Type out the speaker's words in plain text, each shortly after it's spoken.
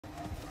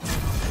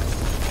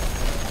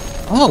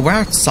Oh, we're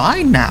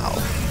outside now.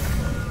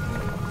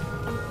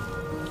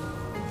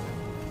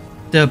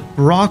 The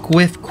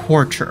Brockwith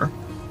Quarter.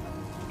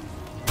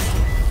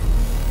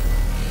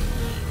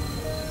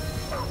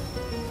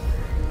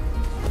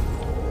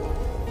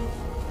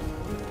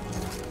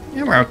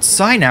 Yeah, we're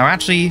outside now,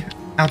 actually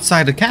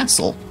outside the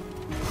castle.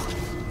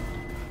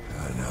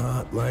 I'm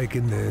not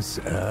liking this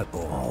at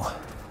all.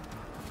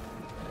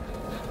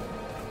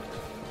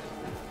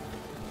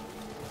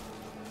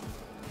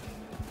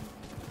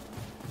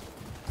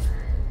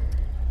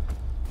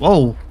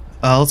 Whoa,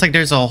 looks like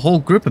there's a whole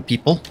group of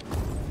people.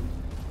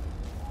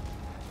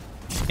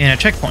 And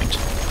a checkpoint.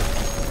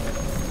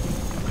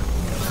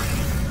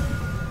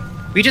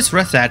 We just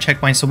rested at a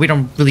checkpoint, so we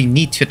don't really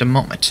need to at the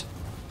moment.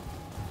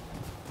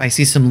 I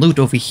see some loot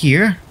over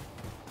here.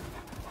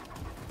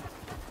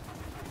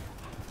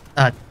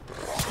 The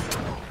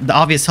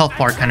obvious health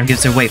bar kind of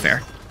gives it away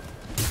there.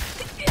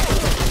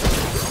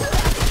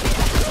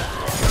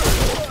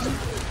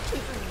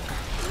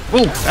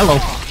 Oh, hello.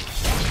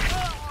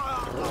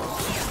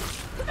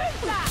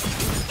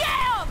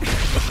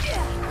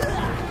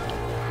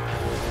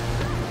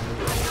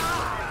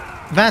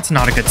 That's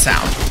not a good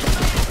sound.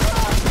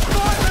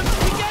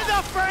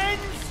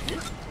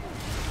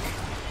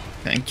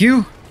 Thank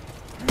you.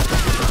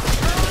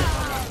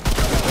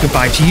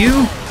 Goodbye to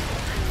you.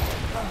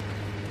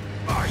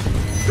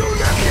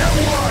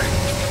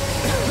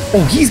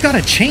 Oh, he's got a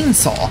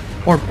chainsaw.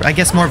 Or, I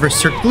guess, more of a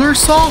circular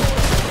saw?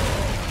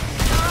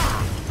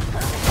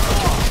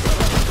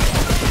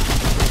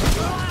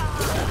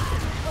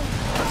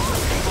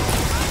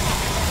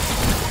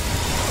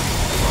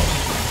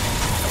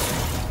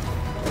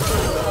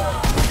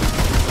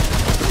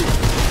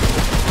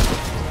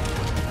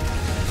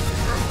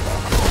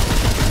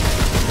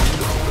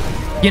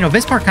 You know,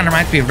 this part kind of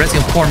reminds me of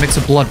Resident Evil 4 mixed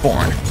with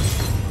Bloodborne.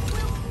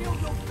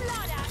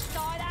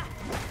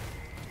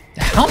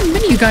 How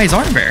many of you guys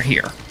are there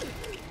here?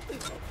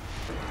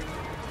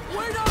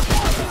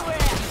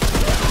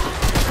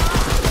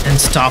 And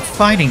stop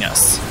fighting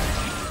us.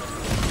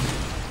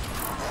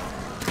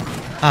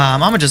 I'm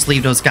gonna just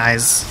leave those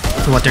guys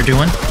to what they're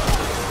doing.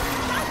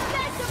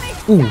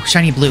 Ooh,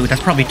 shiny blue.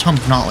 That's probably Tome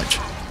of Knowledge.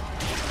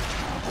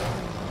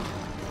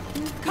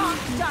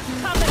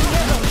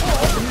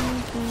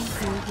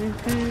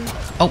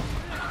 Oh.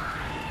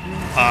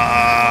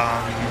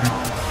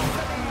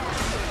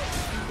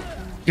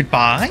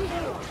 Goodbye?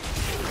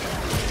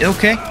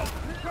 Okay.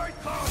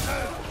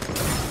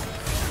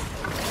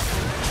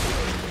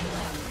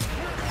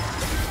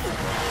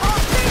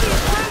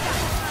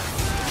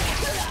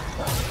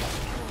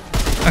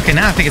 Okay,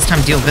 now I think it's time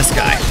to deal with this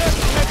guy.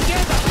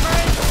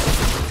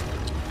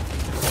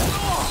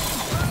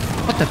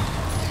 What the?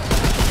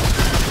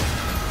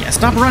 Yeah,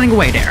 stop running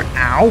away there.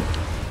 Ow.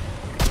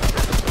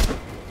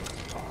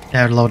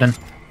 They're loading.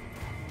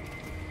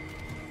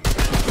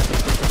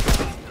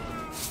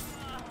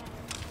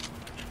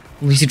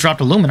 At least he dropped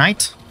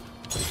Illuminite.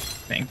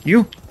 Thank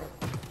you.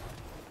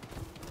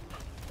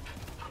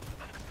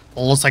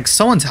 Well, looks like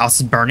someone's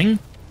house is burning.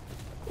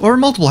 Or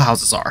multiple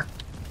houses are.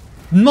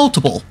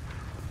 Multiple.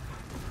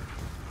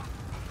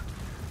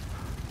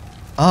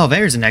 Oh,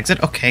 there's an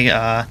exit. Okay,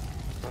 well,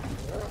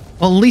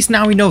 at least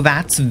now we know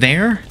that's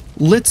there.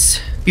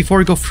 Before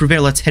we go through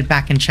there, let's head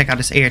back and check out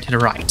this area to the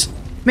right.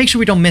 Make sure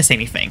we don't miss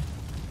anything.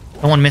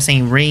 Don't want to miss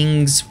any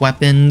rings,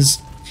 weapons,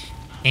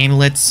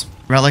 amulets,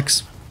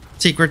 relics,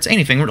 secrets,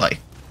 anything really.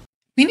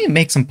 We need to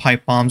make some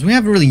pipe bombs. We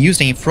haven't really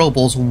used any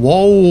throwables.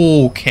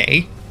 Whoa,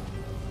 okay.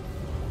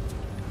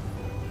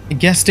 I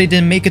guess they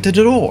didn't make it to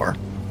the door.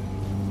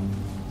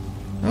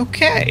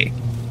 Okay.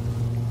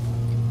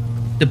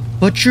 The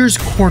Butcher's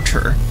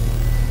Quarter.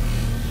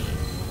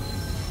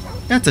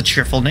 That's a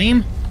cheerful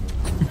name.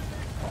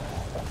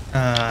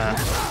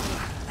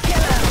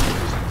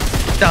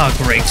 Oh,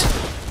 great.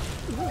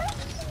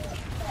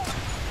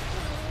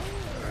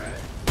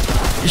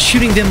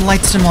 Shooting them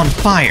lights them on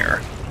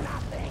fire.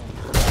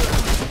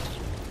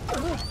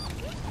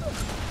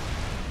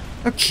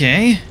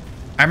 Okay.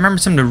 I remember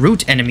some of the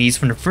root enemies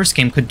from the first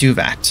game could do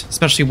that,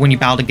 especially when you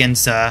battled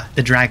against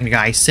the dragon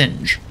guy,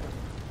 Singe.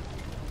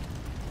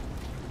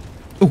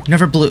 Oh,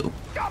 never blue.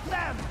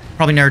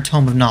 Probably never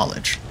Tome of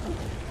Knowledge.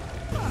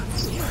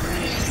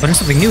 But there's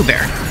something new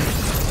there.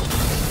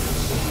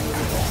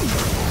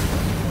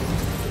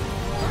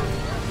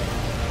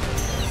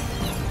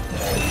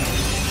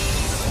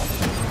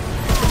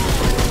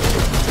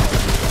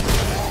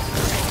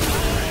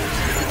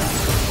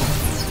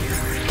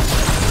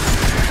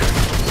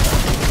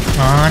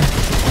 Come on.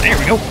 There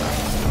we go.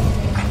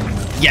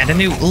 Yeah, the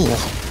new... Ooh.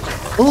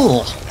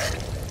 Ooh.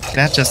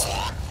 That just...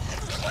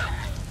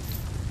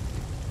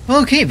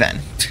 Okay,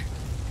 then.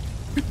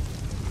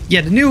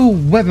 Yeah, the new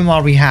weapon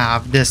model we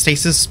have, the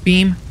stasis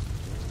beam,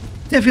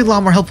 definitely a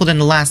lot more helpful than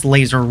the last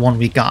laser one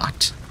we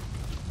got.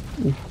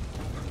 Ooh.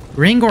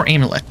 Ring or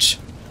amulet?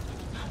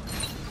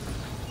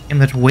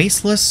 Amulet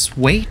wasteless?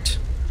 Wait.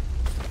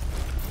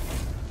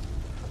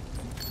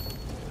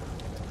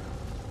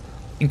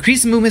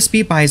 Increase movement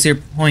speed by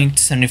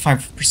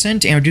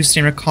 0.75% and reduce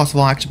standard cost of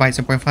all action by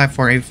 0.5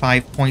 for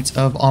 85 points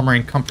of armor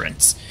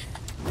encumbrance.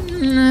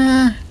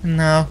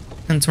 No,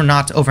 since we're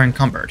not over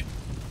encumbered.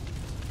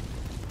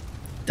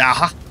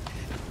 Aha!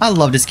 I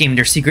love this game in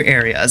their secret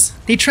areas.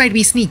 They try to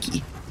be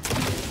sneaky,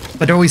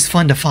 but they're always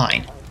fun to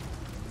find.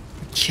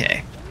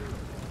 Okay.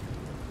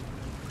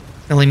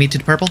 Gonna lead me to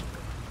the purple?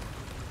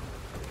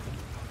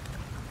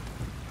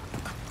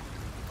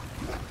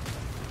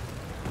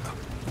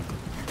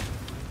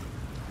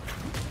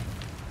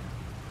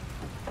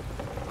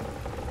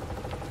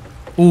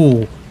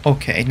 Ooh,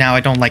 okay, now I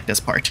don't like this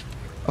part.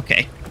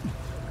 Okay.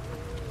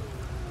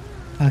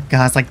 Oh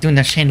god, it's like doing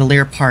the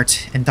chandelier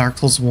part in Dark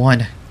Souls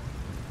 1.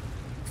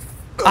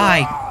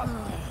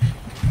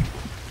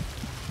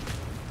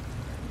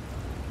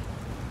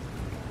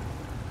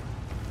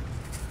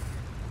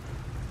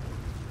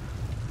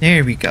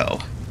 There we go.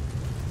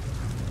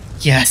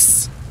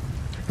 Yes.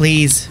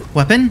 Please,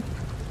 weapon?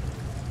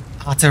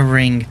 Auto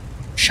ring.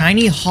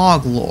 Shiny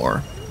hog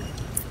lore.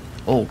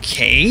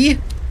 Okay.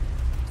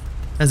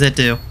 What does it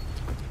do?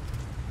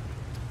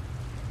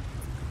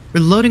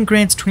 Reloading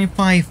grants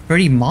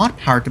 25-30 mod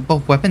power to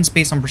both weapons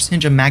based on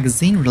percentage of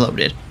magazine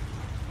reloaded.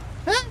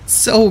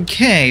 That's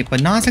okay,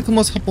 but not exactly the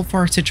most helpful for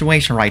our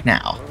situation right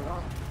now.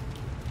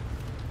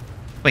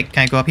 Wait,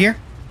 can I go up here?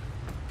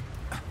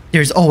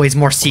 There's always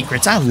more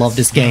secrets. I love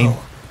this game.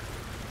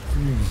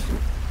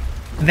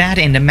 That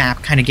and the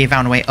map kind of gave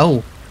out away.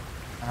 Oh.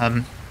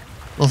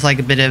 Looks like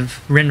a bit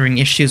of rendering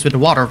issues with the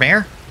water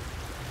there.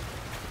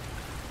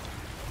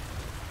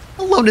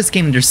 I love this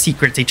game and their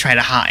secrets they try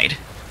to hide.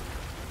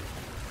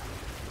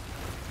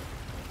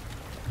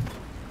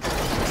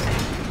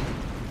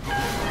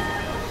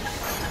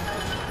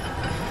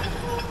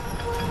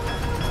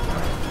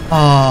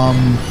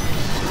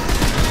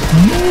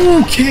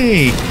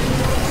 Okay.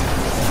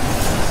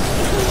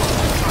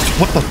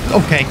 What the?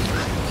 Okay.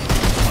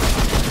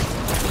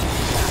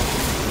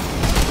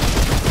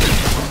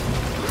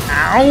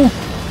 Ow.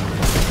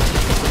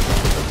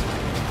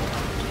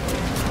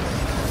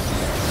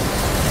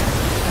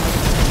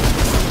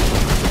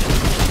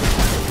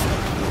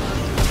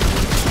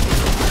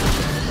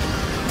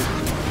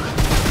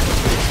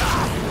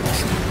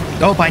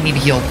 Oh, I need to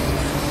heal.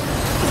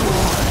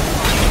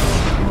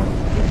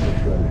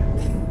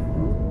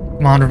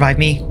 Come on, revive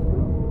me.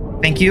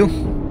 Thank you.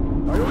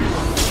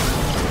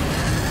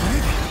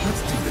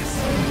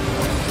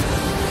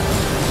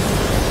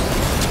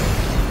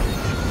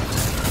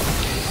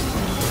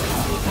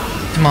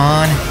 Come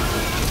on.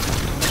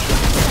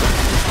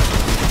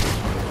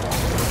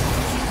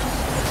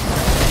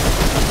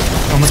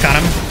 Almost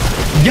got him.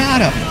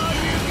 Got him.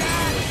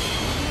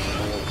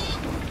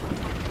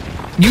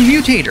 New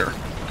mutator.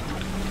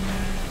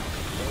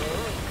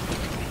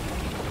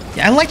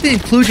 Yeah, I like the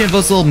inclusion of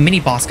those little mini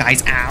boss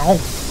guys. Ow.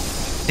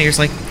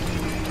 Seriously.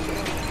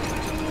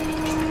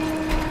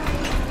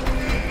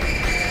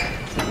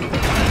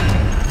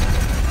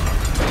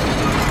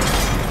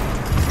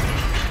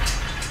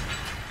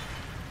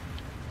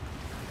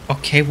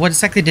 Okay, what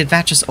exactly did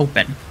that just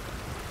open?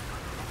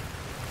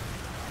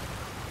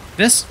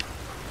 This?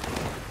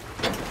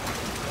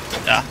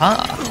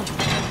 Aha.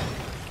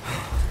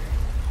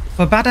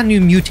 What about a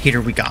new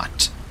mutator we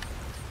got?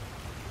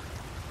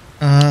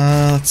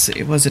 Let's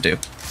see, what does it do?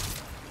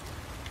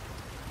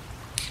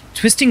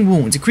 Twisting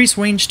wounds. Increase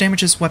range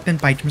damages weapon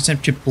by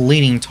 10% to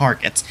bleeding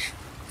targets.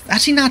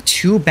 Actually not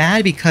too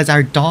bad because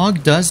our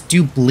dog does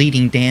do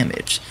bleeding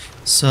damage.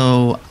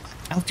 So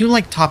I'll do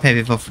like top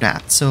heavy vote for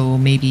that. So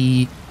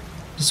maybe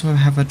this will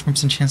have a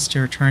 20% chance to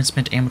return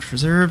spent ammo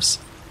reserves.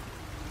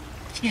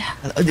 Yeah,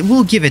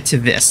 we'll give it to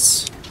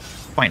this.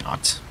 Why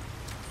not?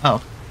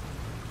 Oh.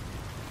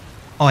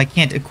 Oh, I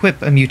can't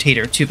equip a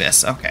mutator to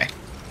this. Okay.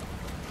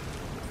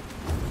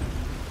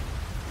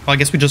 Well, I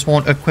guess we just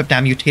won't equip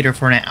that mutator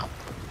for now.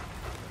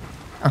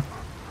 Huh.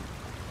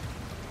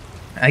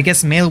 I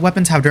guess melee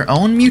weapons have their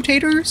own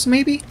mutators,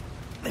 maybe?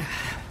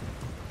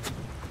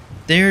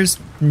 There's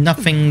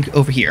nothing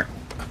over here.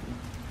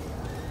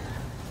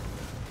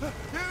 You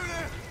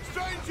there,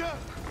 stranger!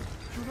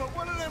 You're not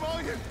one of them,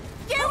 are you?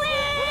 Do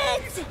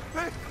it!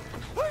 I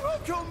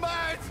won't come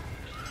mad!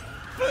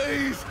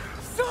 Please,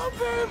 stop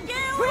him! Do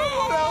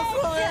Someone else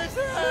will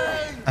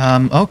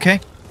listen! Okay.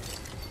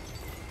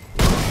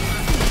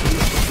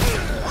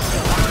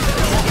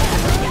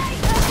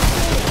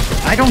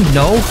 I don't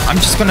know. I'm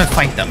just gonna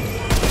fight them.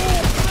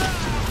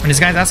 And this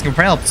guy's asking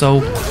for help,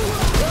 so...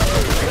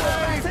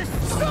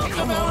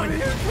 Come on, you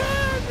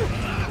can!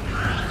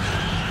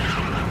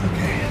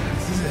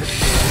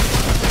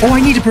 Oh,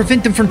 I need to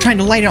prevent them from trying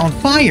to light it on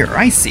fire.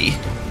 I see.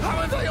 How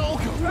are they all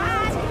come?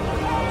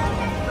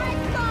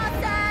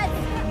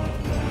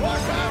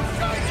 Watch out,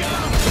 stranger!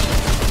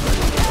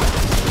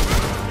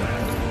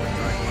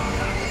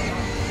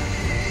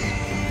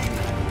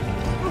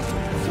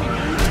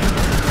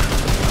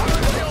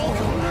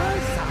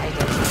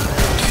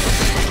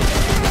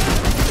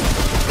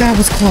 That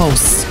was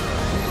close.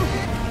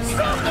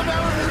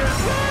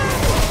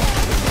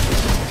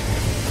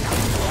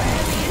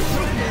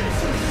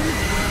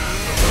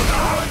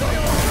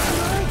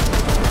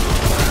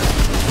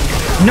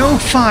 No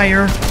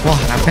fire will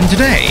happen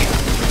today.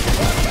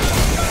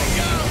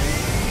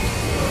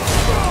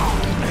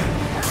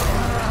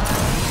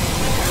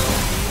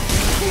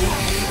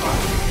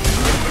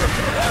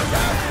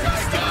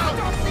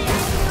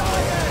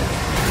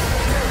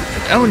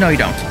 Oh, no, you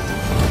don't.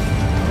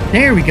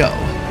 There we go.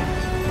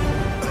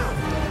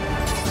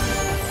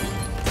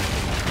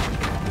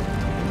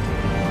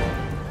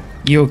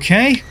 You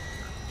okay?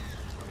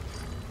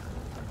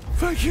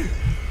 Thank you.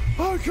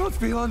 Oh, God's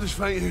behind us,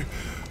 thank you.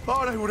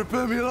 Oh, they would have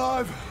burned me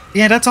alive.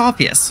 Yeah, that's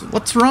obvious.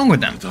 What's wrong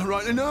with them? I don't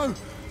rightly know.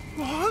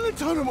 Oh, I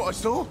told them what I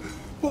saw,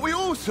 what we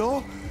all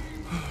saw.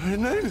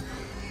 And then,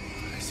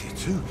 they see it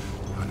too.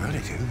 I know they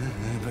do,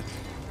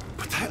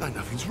 but that ain't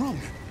nothing's wrong.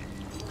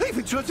 They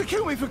even tried to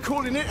kill me for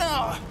calling it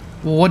out.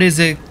 What is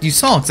it you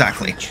saw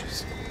exactly?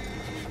 Creatures.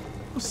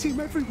 I see them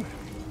everywhere.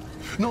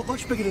 Not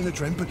much bigger than a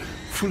dren, but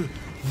full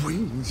of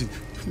wings and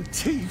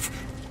teeth.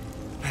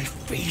 They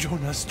feed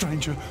on us,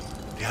 stranger.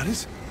 The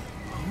others,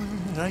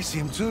 they see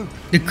them too.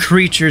 The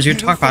creatures you're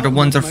talking about, the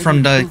ones are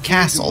from the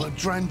castle. A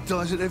dren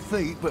dies at their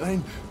feet, but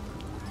then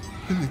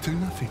they do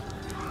nothing.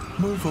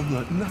 Move on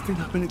like nothing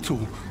happened at all.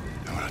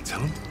 And when I tell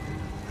them,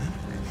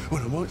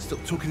 when I might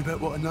stop talking about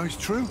what I know is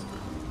true,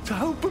 to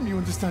help them, you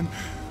understand?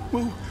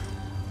 Well,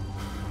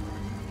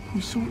 you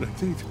saw what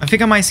they did. I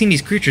think I might have seen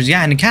these creatures,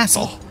 yeah, in the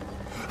castle.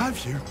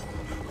 Have you?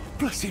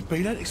 Blessed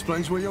be, that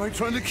explains why you ain't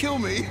trying to kill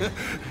me.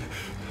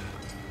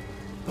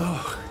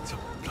 Oh, it's a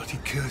bloody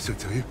curse, I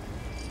tell you.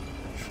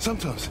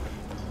 Sometimes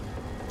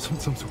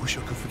I wish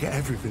I could forget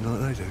everything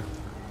like they do.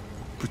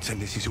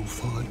 Pretend this is all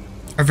fine.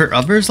 Are there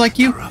others like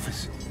you? There are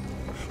others.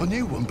 I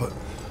knew one, but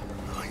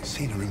I ain't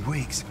seen her in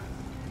weeks.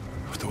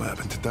 After what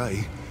happened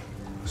today,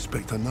 I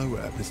suspect I know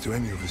what happens to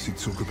any of us who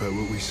talk about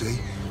what we see.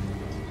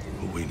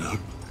 What we know.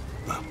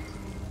 Well,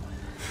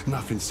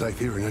 nothing's safe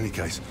here in any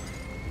case.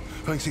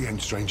 Thanks again,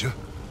 stranger.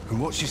 And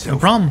watch yourself. No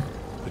problem.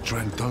 The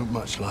Dren don't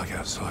much like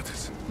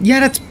outsiders. Yeah,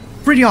 that's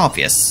pretty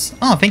obvious.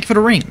 Oh, thank you for the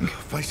ring.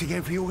 Thanks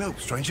again for your help,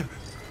 stranger.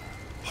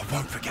 I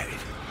won't forget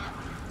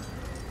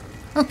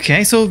it.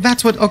 Okay, so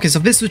that's what... Okay, so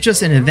this was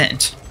just an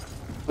event.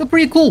 A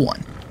pretty cool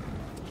one.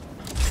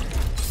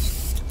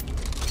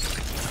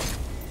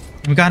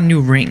 We got a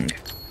new ring.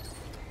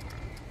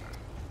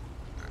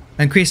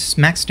 Increases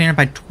max standard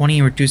by 20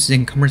 and reduces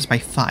encumbrance by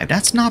 5.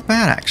 That's not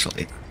bad,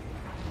 actually.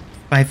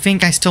 But I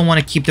think I still want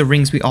to keep the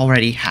rings we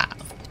already have.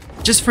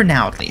 Just for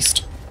now, at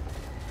least.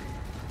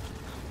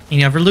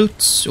 Any other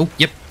loots? Oh,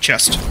 yep,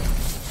 chest.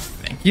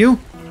 Thank you.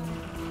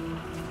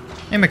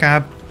 Hey,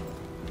 Macab.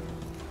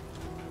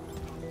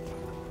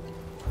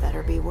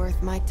 Better be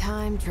worth my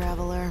time,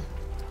 traveler.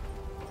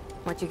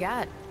 What you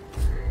got?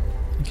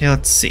 Okay,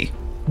 let's see.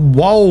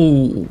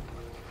 Whoa!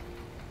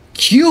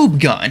 Cube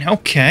gun,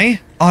 okay.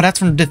 Oh, that's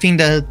from defeating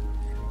the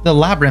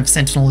Labyrinth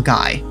Sentinel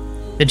guy.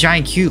 The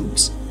giant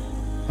cubes.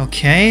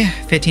 Okay,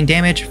 15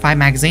 damage, 5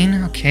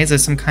 magazine. Okay, is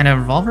this some kind of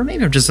revolver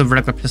maybe, or just a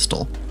regular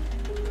pistol?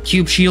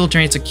 Cube shield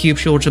generates a cube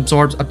shield which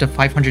absorbs up to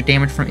 500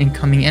 damage from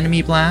incoming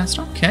enemy blast.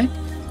 Okay.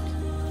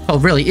 Oh,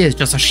 it really is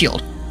just a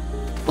shield.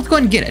 Let's go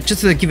ahead and get it,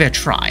 just to give it a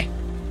try.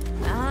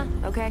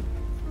 Okay.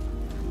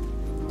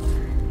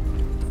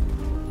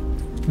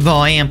 Though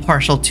I am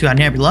partial to a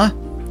nebula.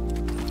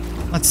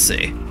 Let's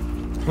see.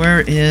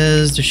 Where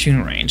is the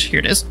shooting range? Here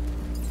it is.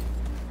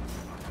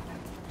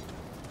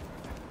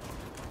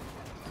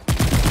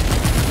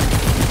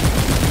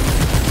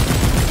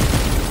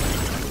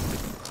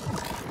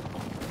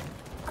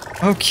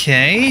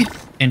 Okay,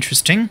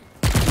 interesting.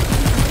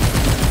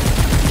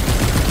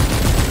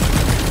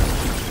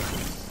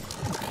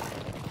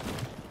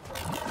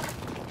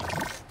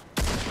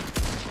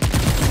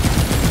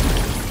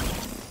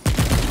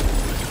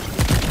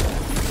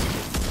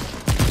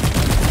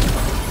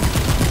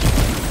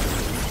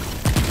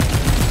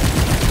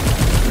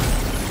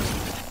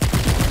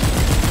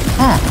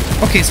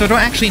 Huh. Okay, so I don't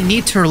actually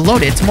need to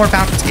reload it. It's more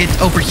about it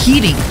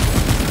overheating.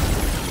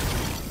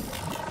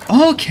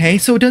 Okay,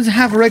 so it doesn't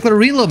have a regular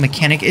reload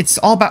mechanic. It's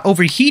all about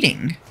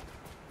overheating.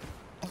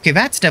 Okay,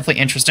 that's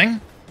definitely interesting.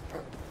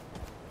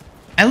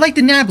 I like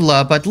the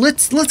Nebula, but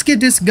let's get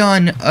this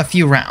gun a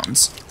few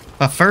rounds.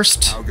 But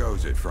first... How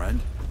goes it,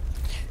 friend?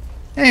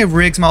 Hey,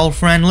 Riggs, my old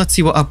friend. Let's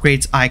see what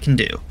upgrades I can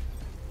do.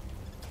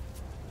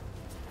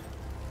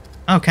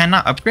 Oh, can I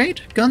not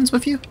upgrade guns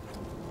with you?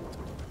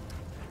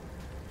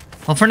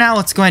 Well, for now,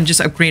 let's go ahead and just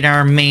upgrade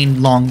our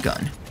main long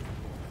gun.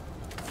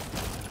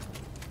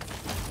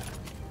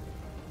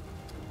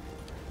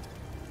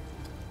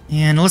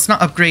 And let's not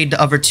upgrade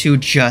the other two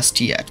just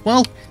yet.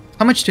 Well,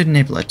 how much did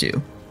Nebula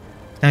do?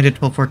 I did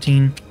 12,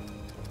 14.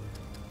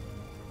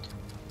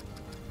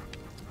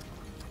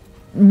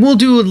 We'll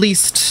do at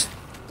least...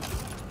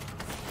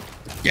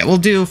 Yeah, we'll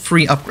do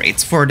 3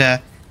 upgrades for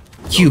the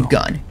cube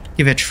gun.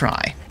 Give it a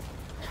try.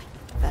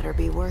 Better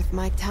be worth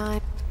my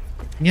time.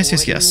 Yes, What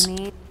yes, do you yes.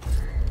 need?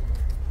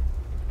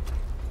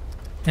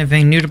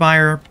 Anything new to buy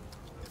or...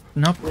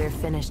 Nope. We're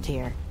finished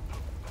here.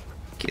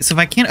 Okay, so if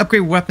I can't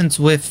upgrade weapons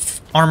with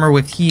armor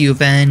with you,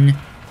 then...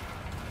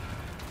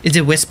 Is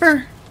it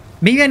Whisper?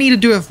 Maybe I need to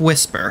do it with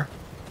Whisper.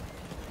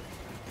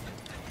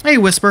 Hey,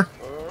 Whisper.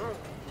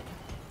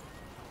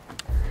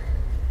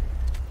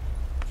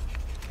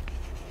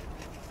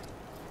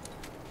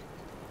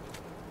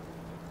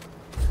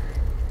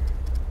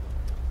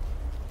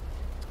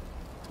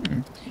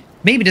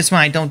 maybe this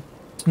one I don't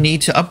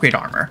need to upgrade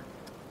armor.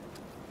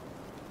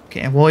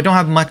 Okay, well, we don't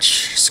have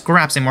much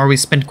scraps anymore. We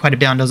spent quite a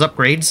bit on those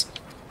upgrades.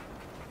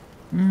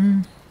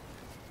 I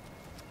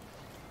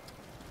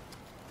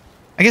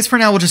guess for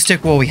now we'll just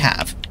stick with what we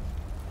have.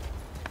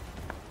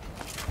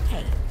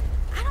 Hey,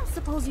 I don't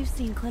suppose you've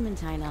seen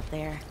Clementine out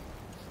there.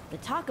 The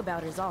talk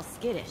about her is all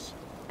skittish.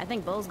 I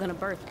think Bo's gonna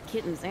birth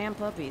kittens and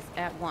puppies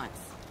at once.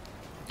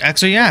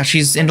 Actually, yeah,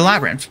 she's in the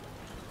labyrinth.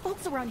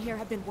 Folks around here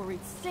have been worried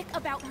sick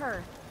about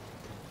her.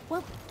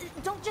 Well,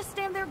 don't just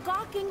stand there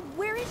gawking.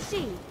 Where is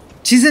she?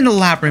 She's in the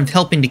labyrinth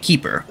helping to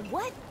keep her.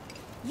 What?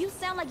 You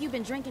sound like you've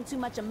been drinking too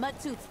much of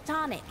Mudtooth's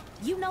tonic.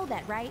 You know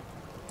that, right?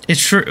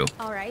 It's true.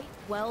 All right,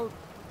 well,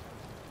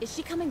 is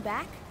she coming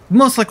back?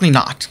 Most likely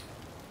not.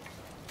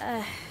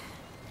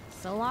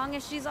 So long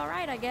as she's all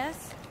right, I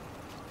guess.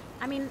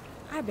 I mean,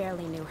 I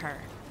barely knew her.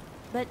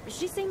 But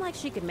she seemed like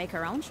she could make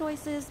her own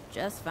choices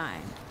just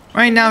fine.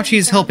 Right now,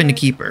 she's helping to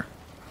keep her.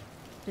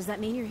 Does that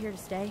mean you're here to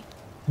stay?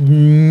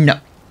 No.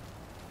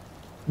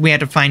 We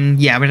had to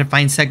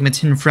find segments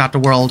hidden throughout the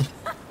world.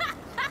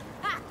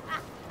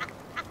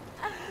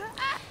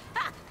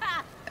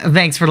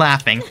 Thanks for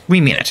laughing.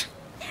 We mean it.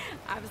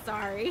 I'm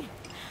sorry.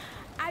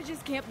 I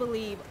just can't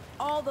believe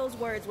all those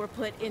words were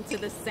put into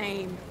the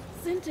same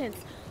sentence.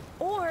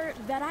 Or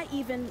that I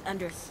even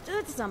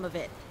understood some of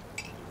it.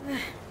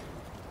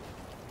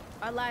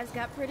 Our lives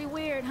got pretty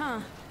weird,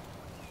 huh?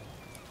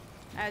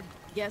 I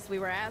guess we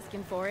were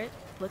asking for it.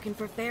 Looking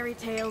for fairy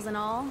tales and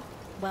all.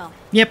 Well,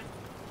 Yep.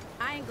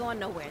 I ain't going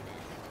nowhere then.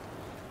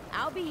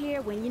 I'll be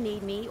here when you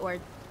need me, or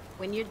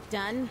when you're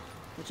done,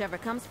 whichever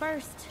comes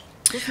first.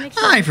 Just make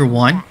sure Hi, you come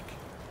everyone. back,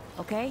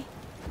 okay?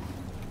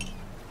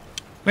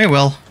 Very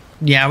well.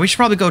 Yeah, we should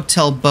probably go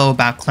tell Bo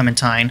about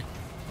Clementine.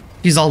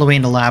 She's all the way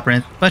in the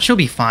labyrinth, but she'll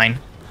be fine.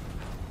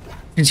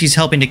 And she's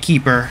helping to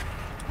keep her.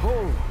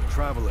 Oh,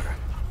 traveler.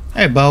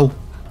 Hey, Bo.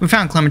 We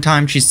found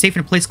Clementine. She's safe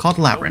in a place called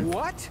the Labyrinth.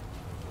 What?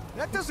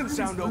 That doesn't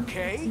sound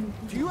okay.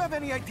 Do you have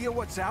any idea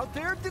what's out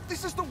there?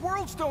 This is the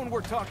World Stone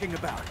we're talking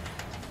about.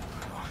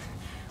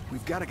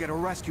 We've got to get a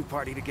rescue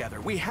party together.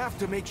 We have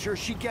to make sure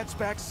she gets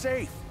back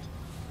safe.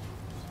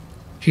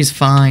 She's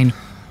fine.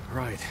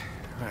 Right.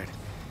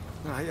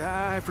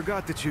 I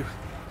forgot that you...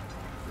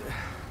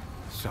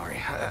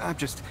 Sorry, I'm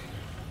just...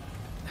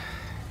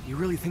 You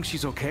really think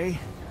she's okay?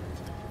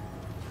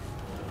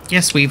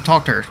 Yes, we've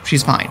talked to her.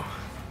 She's fine.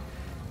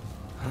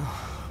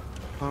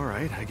 All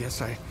right, I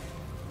guess I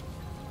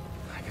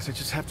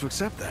just have to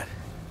accept that.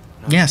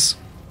 Yes.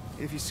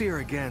 If you see her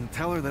again,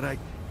 tell her that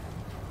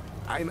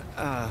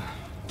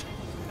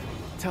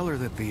tell her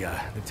that the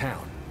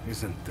town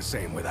isn't the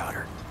same without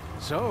her.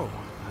 So,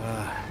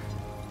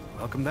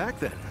 welcome back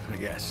then, I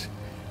guess.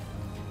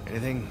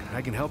 Anything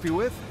I can help you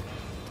with?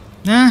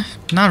 Nah,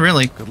 not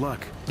really. Good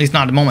luck. At least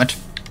not at the moment.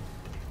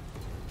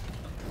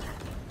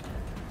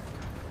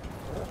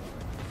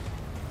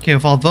 Okay,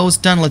 with all those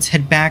done, let's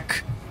head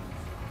back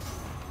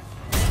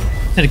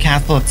to the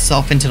castle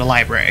itself, into the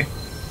library.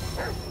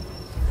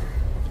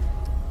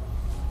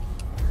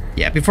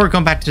 Yeah, before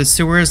going back to the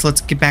sewers,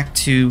 let's get back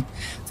to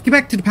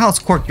the palace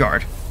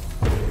courtyard.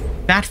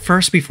 That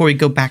first before we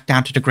go back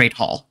down to the Great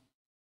Hall.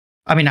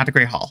 I mean, not the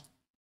Great Hall,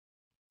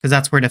 because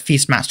that's where the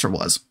Feastmaster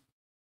was.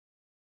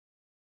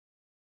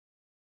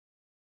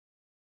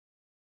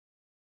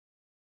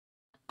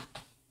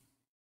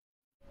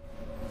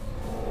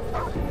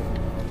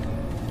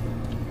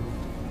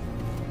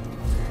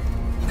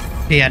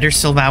 Yeah, there's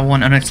still that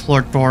one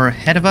unexplored door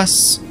ahead of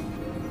us.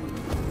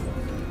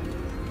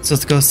 So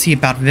let's go see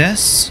about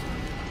this.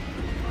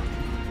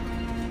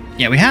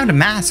 Yeah, we have the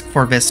mask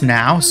for this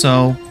now,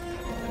 so...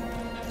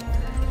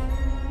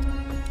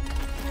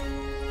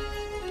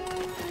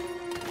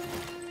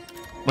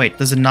 Wait,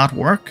 does it not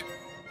work?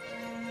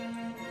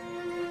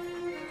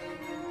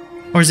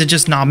 Or is it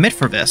just not meant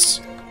for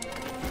this?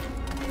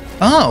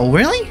 Oh,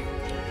 really?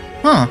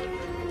 Huh.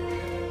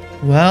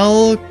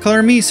 Well,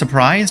 color me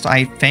surprised,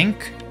 I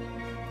think.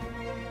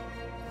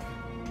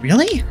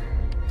 Really?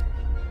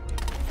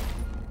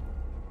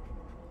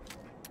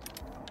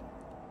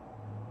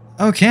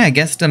 Okay, I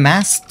guess the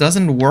mask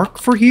doesn't work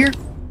for here?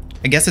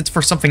 I guess it's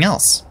for something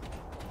else.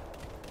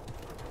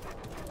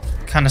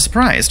 Kinda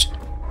surprised.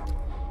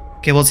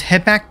 Okay, well, let's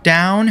head back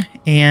down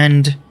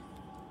and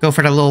go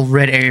for that little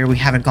red area we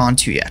haven't gone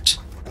to yet.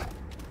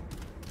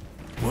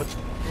 What?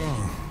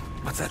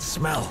 What's that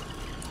smell?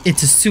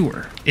 It's a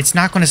sewer. It's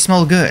not going to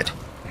smell good.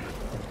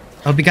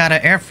 Hope you got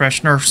an air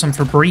freshener or some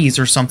Febreze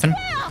or something.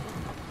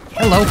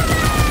 Hello.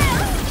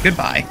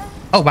 Goodbye.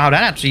 Oh, wow,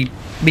 that actually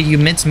made you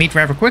mince meat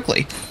rather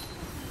quickly.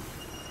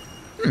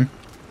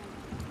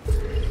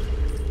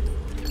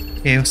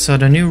 Okay, so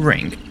the new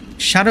ring.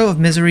 Shadow of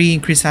Misery,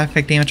 increased side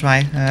effect damage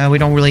by... we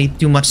don't really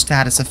do much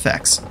status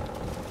effects.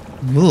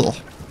 Ugh.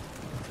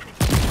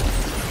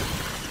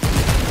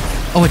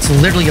 Oh, it's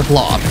literally a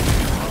blob.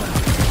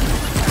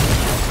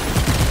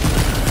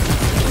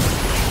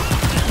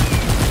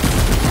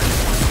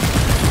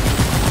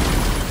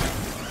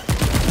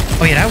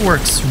 Oh yeah, that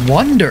works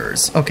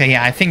wonders. Okay,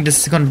 yeah, I think this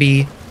is going to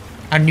be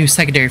our new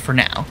secondary for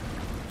now.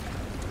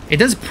 It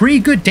does pretty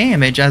good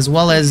damage, as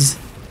well as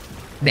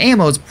the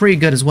ammo is pretty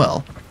good as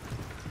well.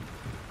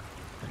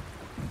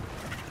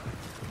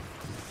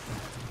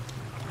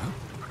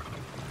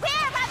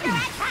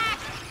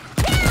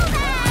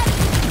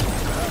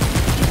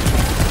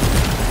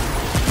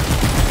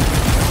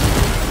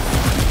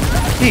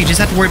 Yeah, you just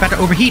have to worry about it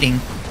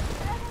overheating.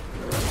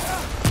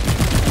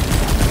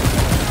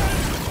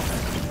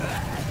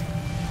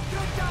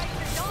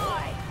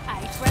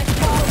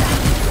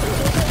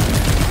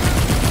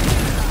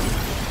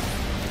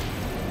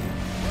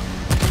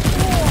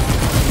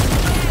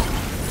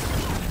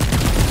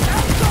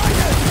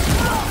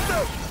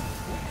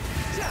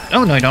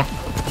 Oh, no, I don't.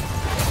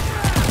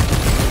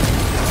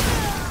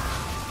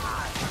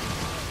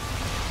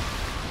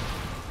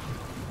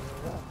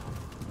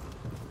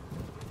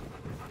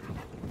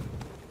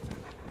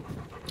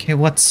 Okay,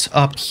 what's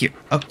up here?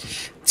 Oh,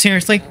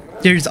 seriously?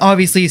 There's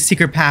obviously a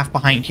secret path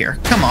behind here.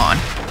 Come on.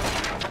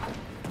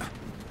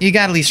 You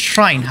gotta at least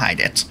try and hide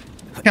it.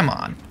 Come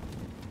on.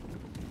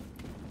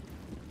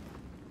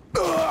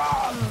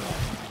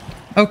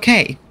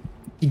 Okay.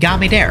 You got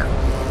me there.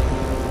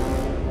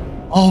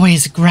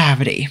 Always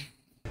gravity.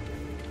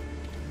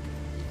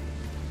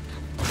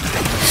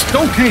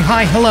 Okay,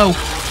 hi, hello.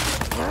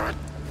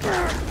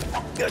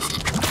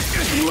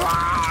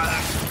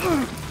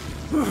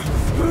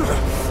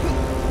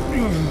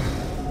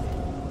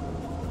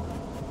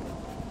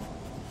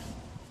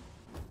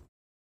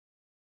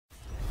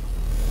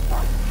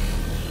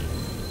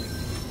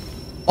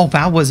 Oh,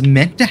 that was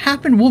meant to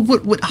happen?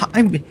 What,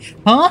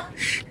 huh?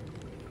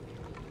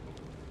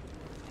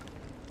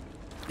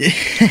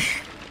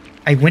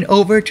 I went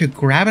over to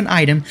grab an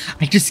item,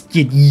 I just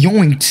get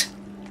yoinked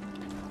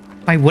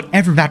by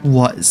whatever that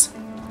was.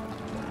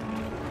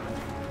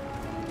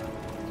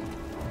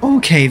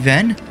 Okay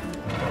then.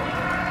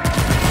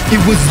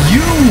 It was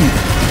you!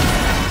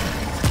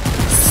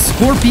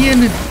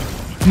 Scorpion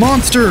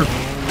monster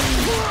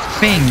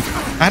thing.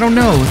 I don't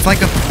know, it's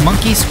like a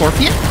monkey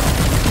scorpion?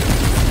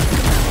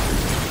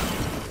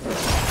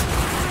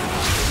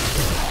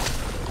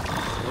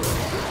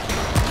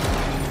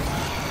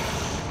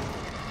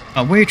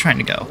 Oh, where are you trying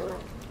to go?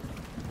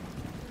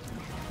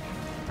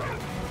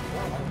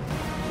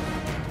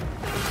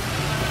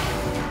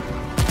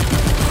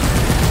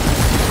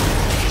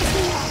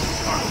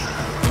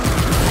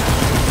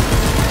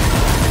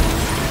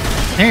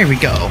 There we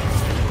go.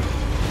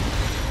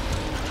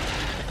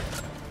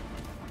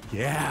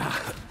 Yeah.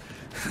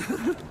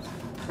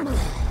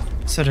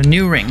 So the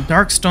new ring,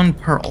 Darkstone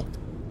Pearl.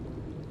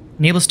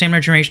 Enable stamina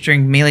regeneration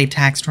during melee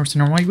attacks.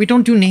 Normally, we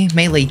don't do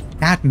melee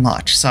that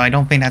much, so I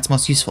don't think that's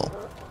most useful.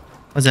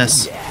 What's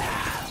this?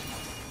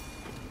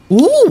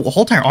 Ooh, a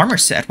whole entire armor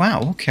set.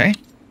 Wow, okay.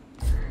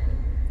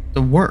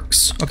 The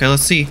works. Okay,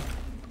 let's see.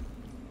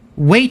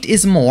 Weight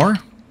is more.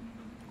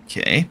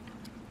 Okay.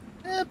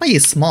 By a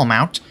small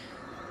amount.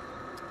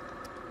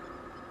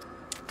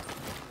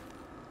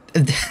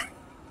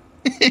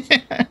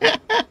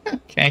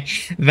 Okay,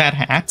 that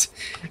hat.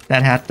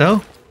 That hat,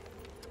 though.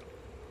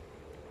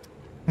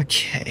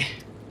 Okay.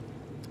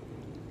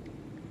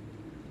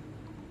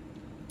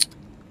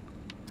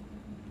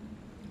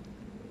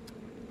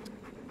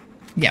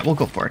 Yeah, we'll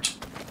go for it.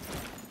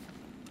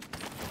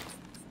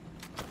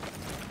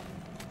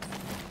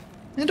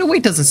 And the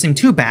weight doesn't seem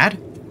too bad.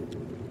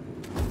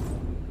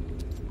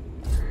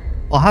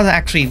 Well, how does it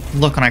actually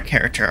look on our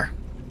character?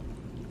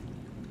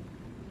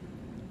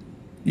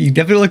 He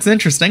definitely looks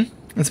interesting,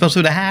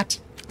 especially with a hat.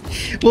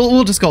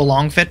 We'll just go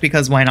long fit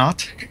because why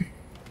not?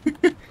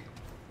 I'm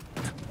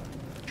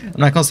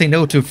not gonna say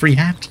no to a free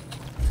hat.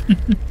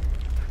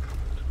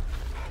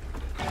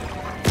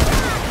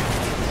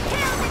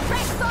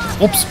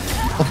 Oops.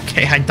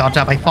 Okay, I dodged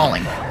out by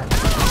falling.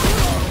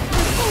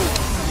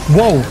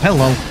 Whoa,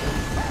 hello.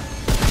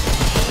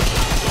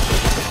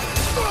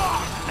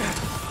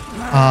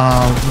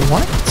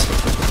 What?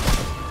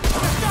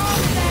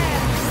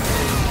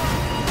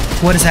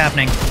 What is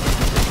happening?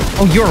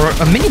 Oh, you're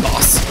a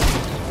mini-boss.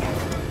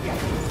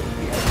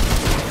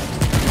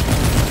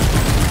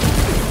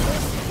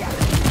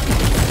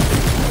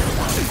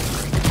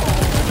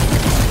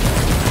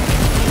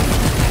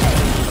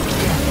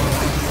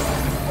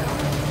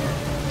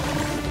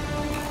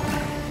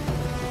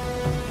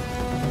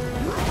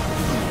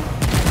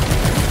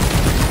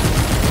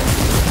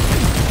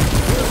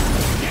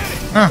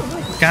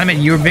 Gotta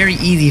admit, you're very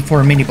easy for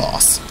a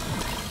mini-boss.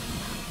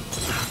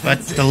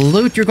 But the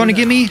loot you're gonna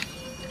give me?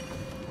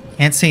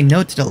 Can't say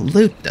no to the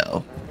loot,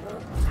 though.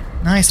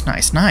 Nice,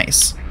 nice,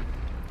 nice.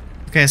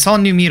 Okay, I saw a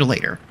new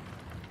mutilator.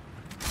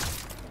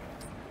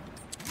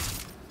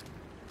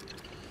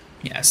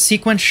 Yeah,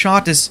 sequence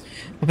shot is...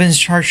 Weapons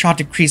charge shot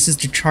decreases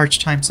to charge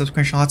time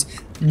subsequent shots.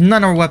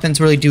 None of our weapons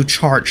really do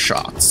charge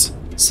shots.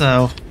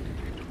 So,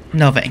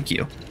 no thank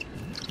you.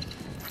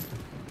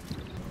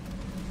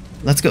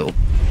 Let's go.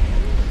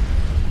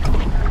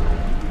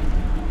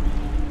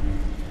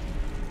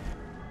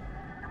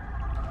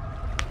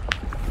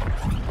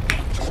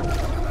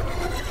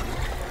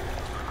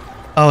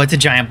 Oh, it's a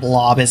giant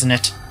blob, isn't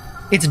it?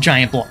 It's a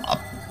giant blob.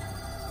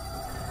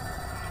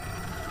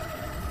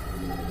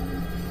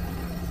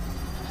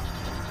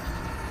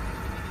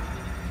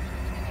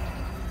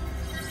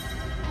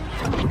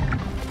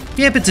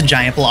 Yep, it's a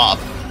giant blob.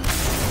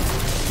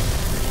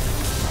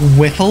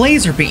 With a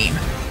laser beam.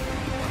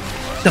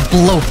 The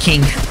Blow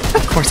King.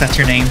 Of course that's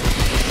your name.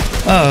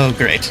 Oh,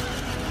 great.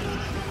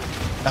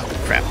 Oh,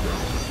 crap.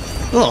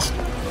 Ugh.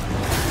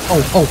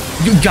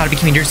 Oh, you gotta be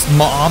kidding me. There's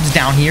mobs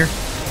down here.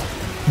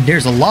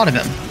 There's a lot of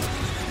them.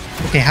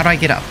 Okay, how do I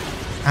get up?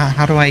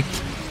 How do I...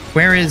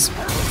 Where is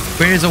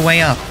a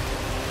way up?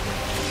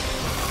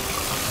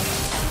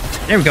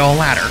 There we go, a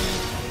ladder.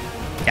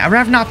 Yeah, I'd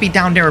rather not be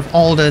down there with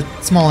all the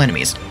small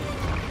enemies.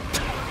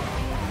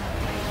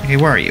 Okay,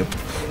 where are you?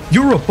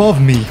 You're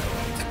above me.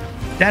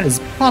 That is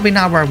probably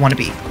not where I want to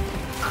be.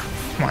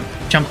 Come on,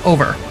 jump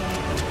over.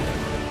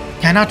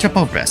 Can I not jump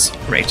over this?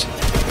 Great.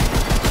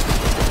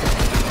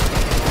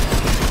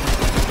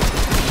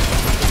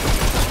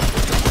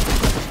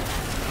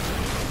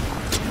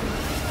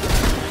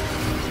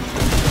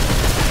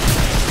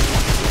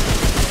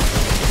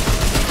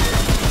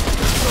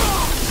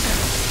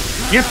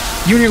 Yep,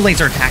 you and your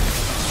laser attack.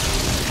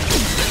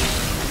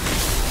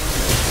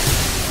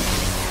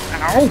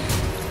 Ow!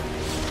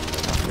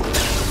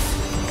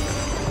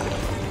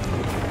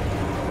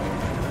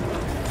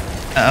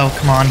 Uh-oh,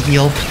 come on,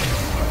 heal.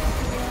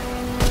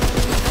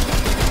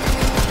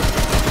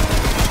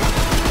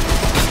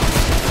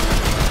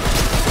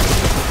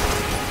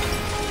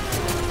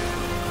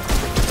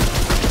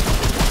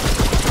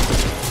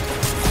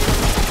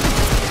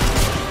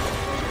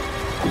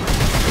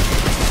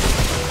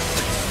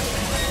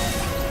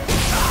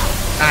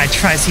 I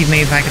tried to see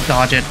maybe if I could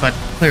dodge it, but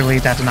clearly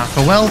that did not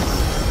go well.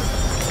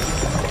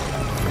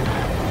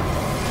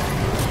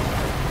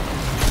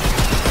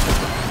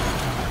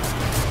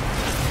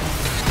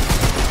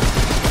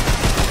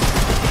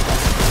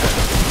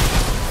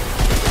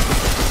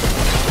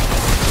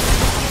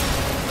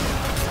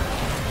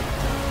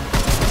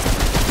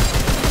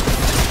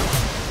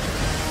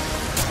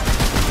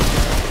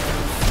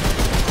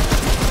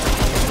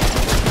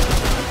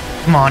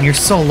 Come on, you're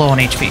so low on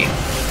HP.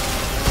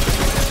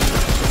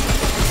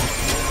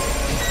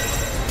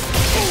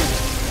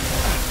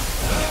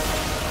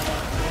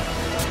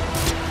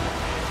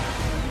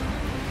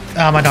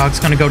 Oh, my dog's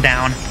gonna go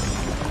down.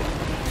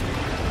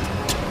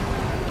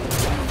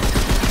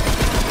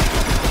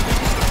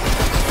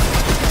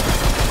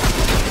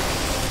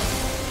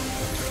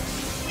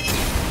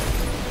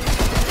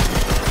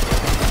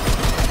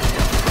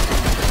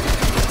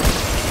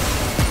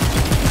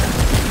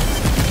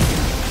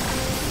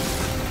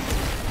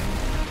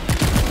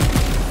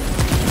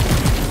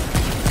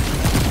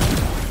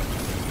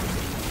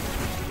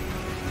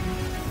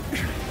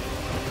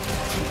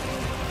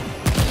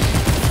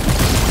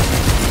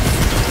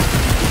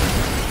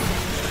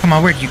 Come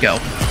on, where'd you go?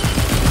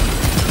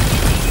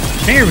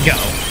 There we go.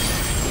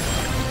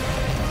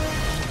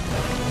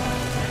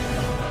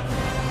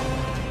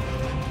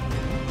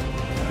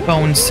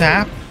 Bone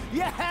sap.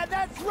 Yeah,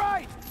 that's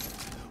right.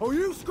 Oh,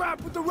 you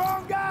scrapped with the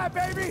wrong guy,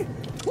 baby.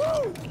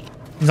 Woo!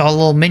 These all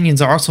little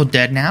minions are also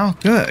dead now.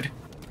 Good.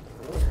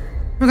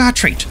 We got a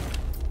trait.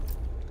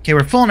 Okay,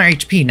 we're full on our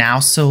HP now,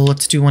 so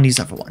let's do one of these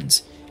other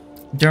ones.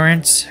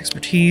 Endurance,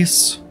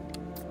 expertise,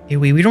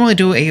 AoE. We don't really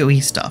do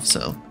AoE stuff,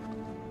 so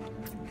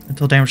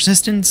mental damage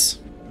resistance,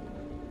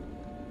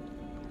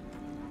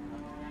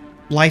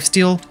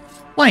 lifesteal.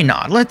 Why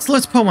not? Let's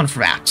put one for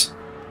that.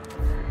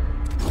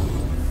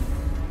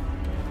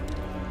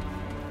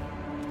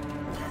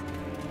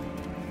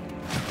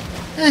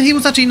 He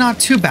was actually not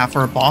too bad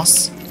for a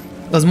boss.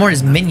 It was more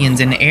his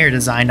minions and air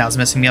design that was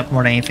messing me up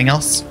more than anything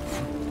else.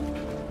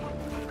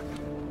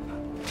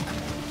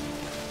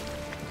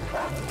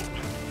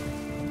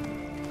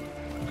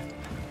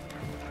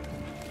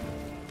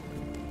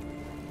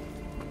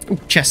 Ooh,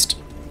 chest.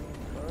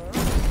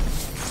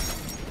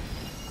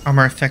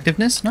 Armor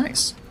effectiveness,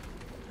 nice.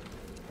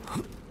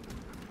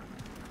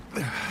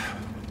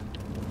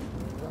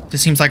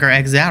 This seems like our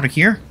exit out of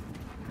here.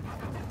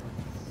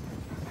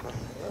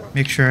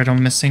 Make sure I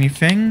don't miss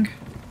anything.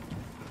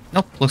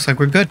 Nope, looks like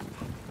we're good.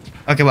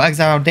 Okay, we'll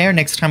exit out there.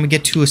 Next time we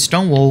get to a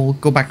stone, we'll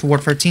go back to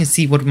Ward 13,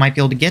 see what we might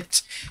be able to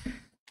get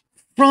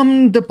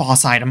from the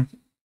boss item.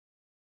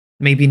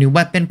 Maybe a new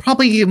weapon,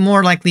 probably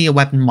more likely a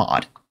weapon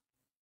mod.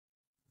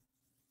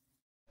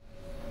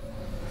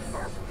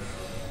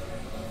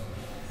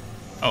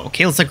 Oh,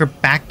 okay, looks like we're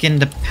back in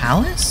the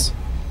palace?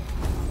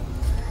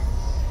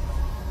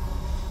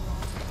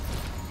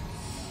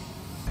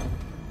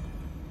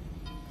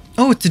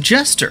 Oh, it's a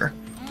jester.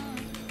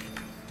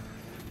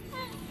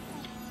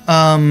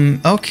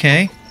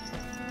 Okay.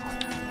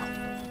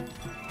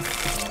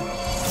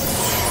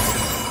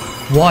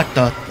 What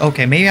the?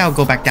 Okay, maybe I'll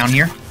go back down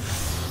here.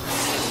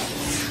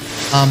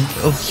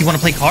 Oh, you want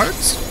to play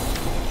cards?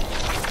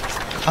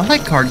 I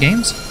like card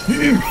games.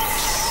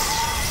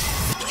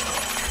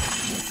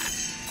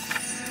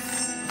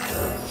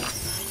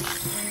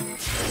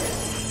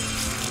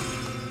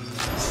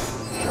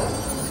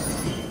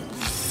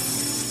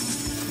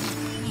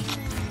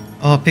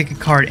 Oh, pick a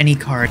card, any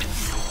card.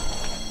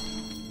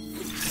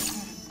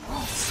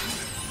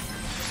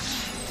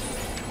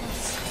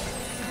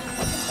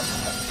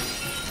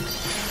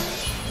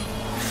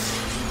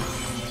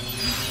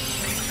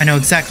 I know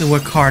exactly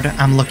what card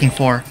I'm looking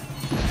for.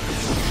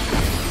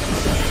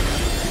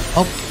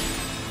 Oh.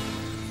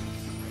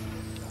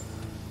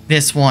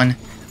 This one.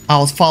 I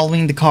was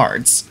following the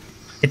cards.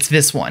 It's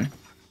this one.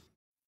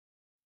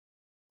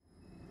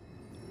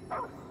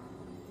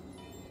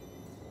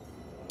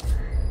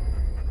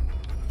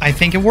 I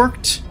think it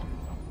worked.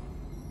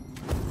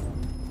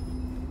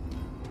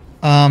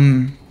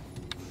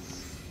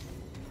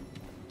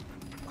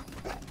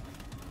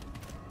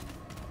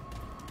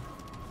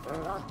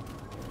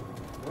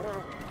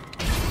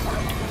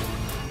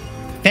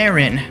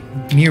 Faerin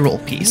mural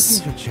piece.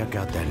 Maybe I should check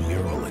out that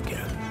mural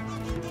again.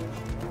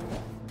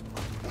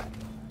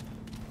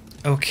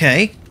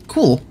 Okay,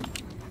 cool.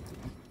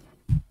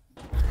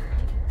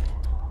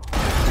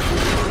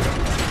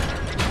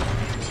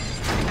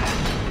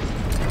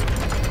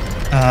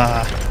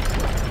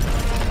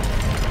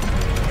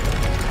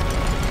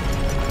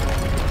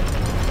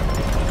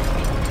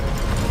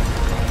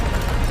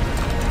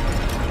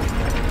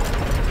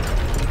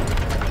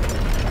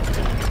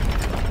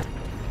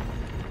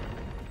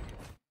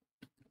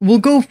 We'll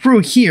go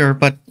through here,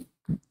 but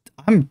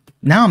I'm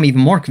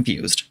even more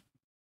confused.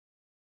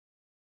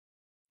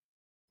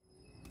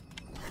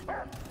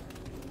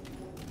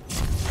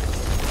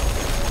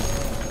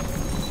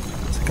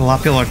 It's like a lot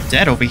of people are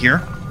dead over here.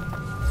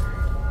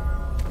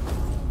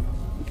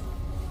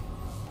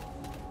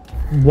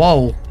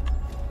 Whoa.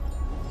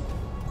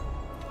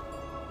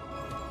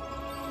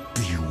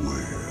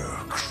 Beware,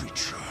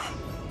 creature,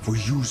 for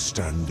you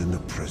stand in the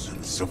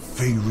presence of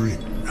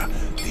Faerin,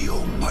 the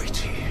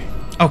Almighty.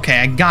 Okay,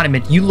 I gotta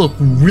admit, you look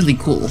really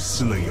cool.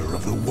 Slayer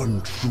of the one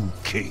true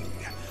king,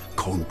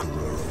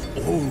 conqueror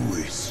of all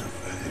race of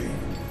Fae.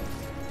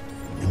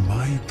 In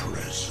my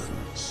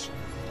presence,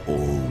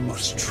 all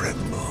must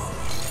tremble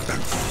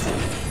and fall.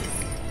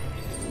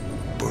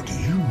 But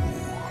you,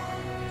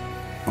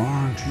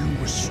 aren't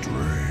you a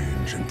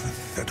strange and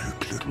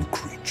pathetic little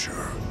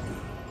creature?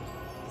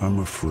 I'm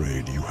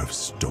afraid you have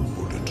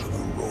stumbled into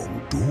the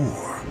wrong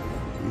door,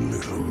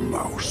 little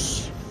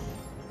mouse.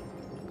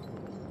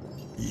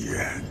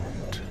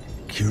 Yet,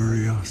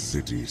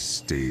 curiosity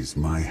stays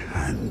my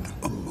hand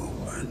a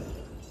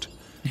moment.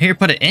 Here,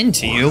 put an end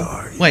to you.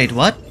 Wait,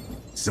 what?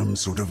 Some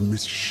sort of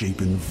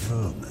misshapen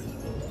vermin.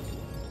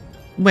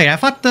 Wait, I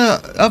thought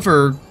the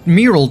other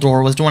mural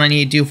door was the one I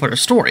need to do for the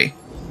story.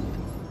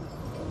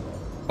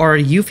 Or are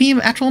you the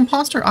actual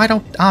imposter? I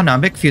don't know, I'm a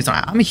bit confused on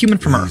that. I'm a human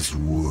from Earth. These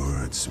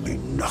words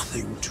mean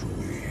nothing to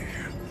me.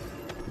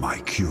 My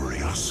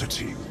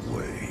curiosity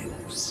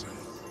wanes.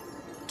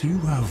 Do you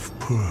have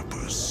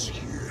purpose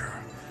here?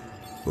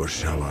 Or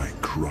shall I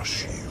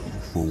crush you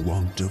for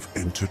want of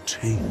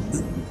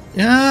entertainment?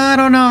 I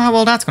don't know how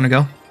well that's gonna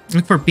go.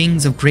 Look for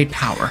beings of great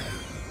power.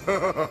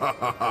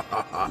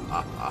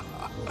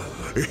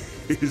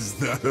 Is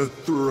that a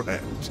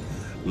threat,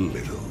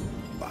 little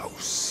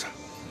mouse?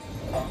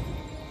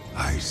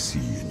 I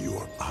see in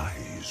your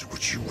eyes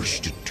what you wish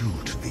to do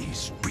to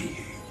these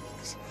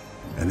beings,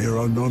 and there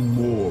are none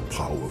more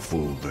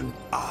powerful than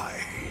I.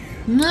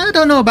 I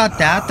don't know about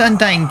that. The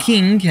Undying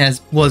King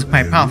was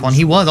quite powerful, and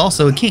he was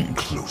also a king.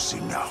 Close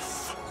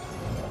enough.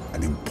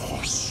 An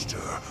imposter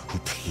who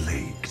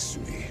plagues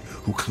me,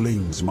 who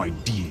claims my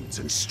deeds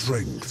and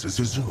strengths as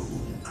his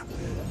own.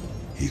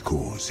 He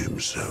calls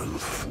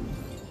himself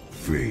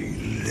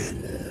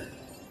Faerin.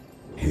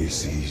 He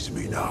sees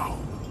me now,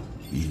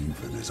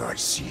 even as I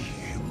see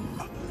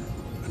him.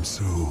 And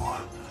so,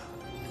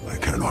 I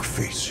cannot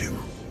face him.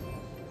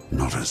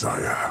 Not as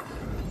I am.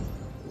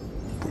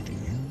 But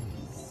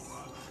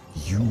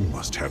you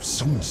must have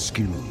some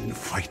skill in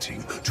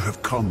fighting to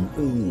have come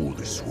all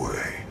this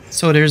way.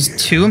 So there's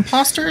two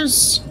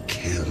imposters?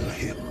 Kill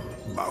him,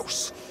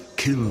 mouse.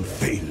 Kill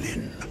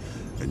Faerin,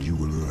 and you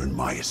will earn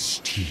my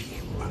esteem.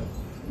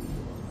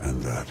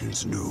 And that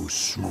is no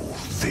small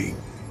thing.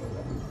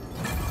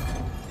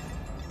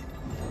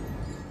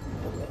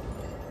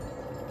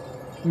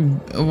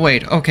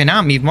 Wait, okay, now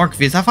I'm even more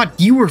confused. I thought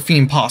you were the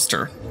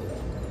imposter.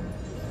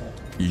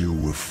 You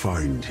will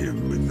find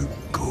him in the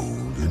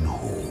golden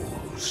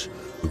halls,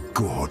 a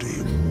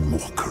gaudy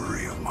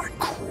mockery of my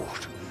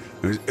court,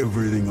 as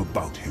everything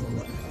about him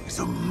is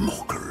a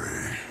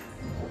mockery.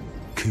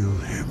 Kill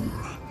him,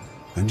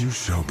 and you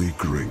shall be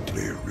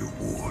greatly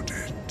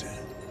rewarded.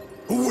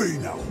 Away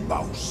now,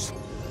 mouse!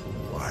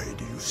 Why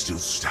do you still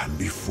stand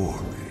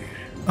before me?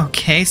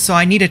 Okay, so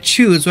I need to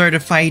choose whether to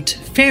fight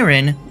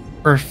Faerin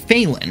or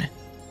Faelin.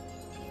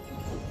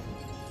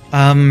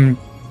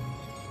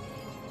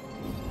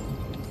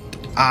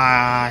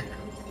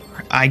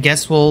 I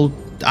guess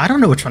I don't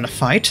know which one to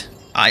fight.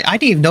 I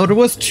didn't even know there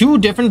was two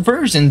different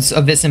versions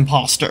of this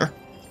imposter.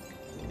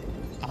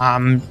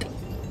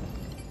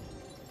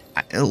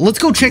 Let's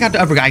go check out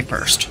the other guy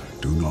first.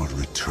 Do not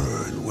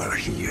return where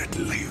he yet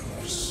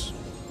lives.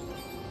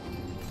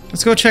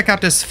 Let's go check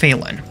out this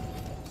Faelin.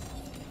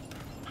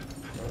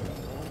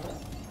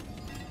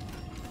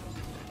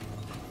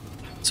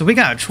 So we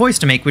got a choice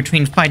to make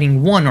between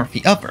fighting one or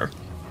the other.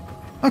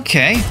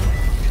 Okay.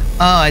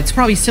 It's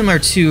probably similar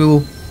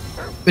to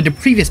with the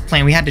previous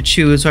plan. We had to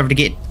choose whether to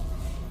get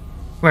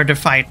where to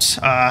fight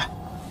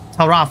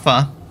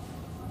Talrafa.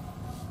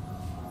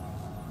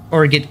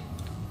 Or get...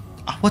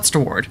 what's the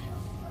word?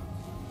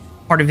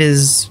 Part of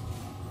his...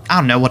 I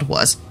don't know what it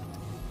was.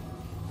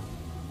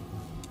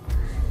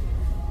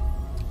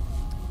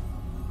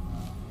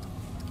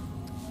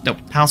 Nope,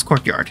 Palace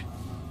Courtyard.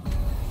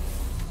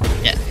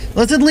 Yeah,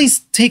 let's at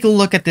least take a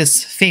look at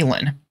this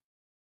Faerin.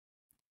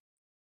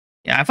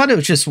 Yeah, I thought it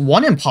was just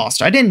one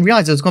imposter. I didn't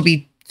realize it was going to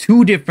be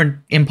two different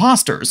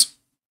imposters.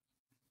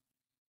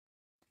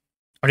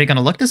 Are they going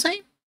to look the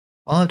same?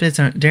 Well,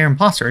 they're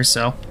imposters,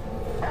 so...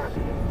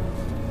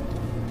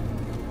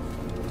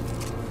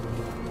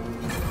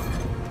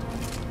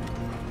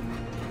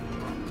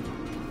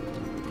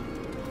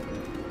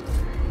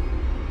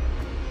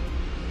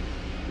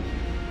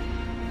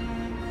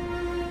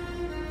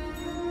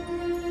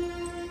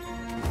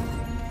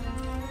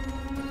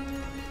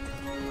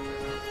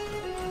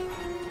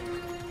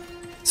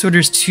 So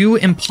there's two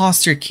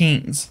imposter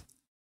kings.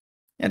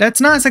 Yeah,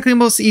 that's not exactly the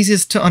most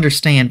easiest to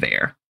understand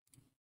there.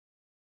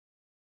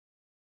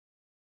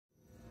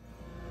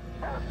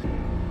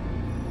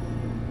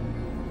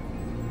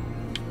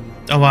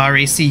 Oh, I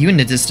already see you in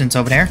the distance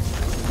over there.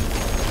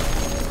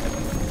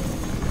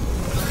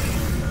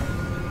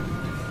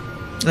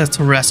 Let's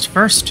rest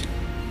first.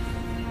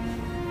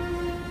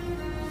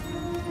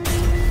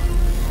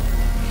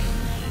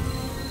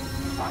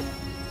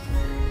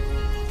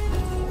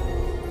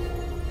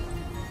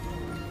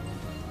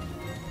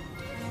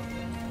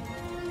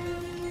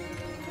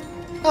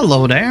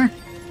 Hello there.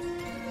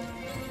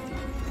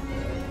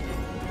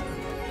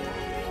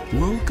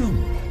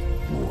 Welcome,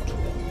 mortal,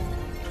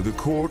 to the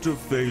court of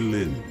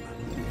Faerin,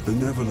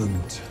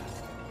 benevolent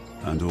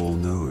and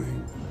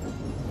all-knowing.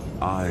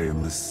 I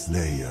am the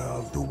slayer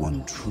of the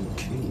one true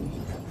king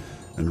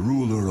and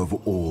ruler of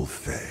all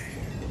Fae.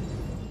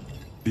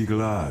 Be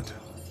glad,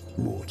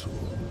 mortal,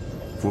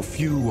 for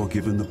few are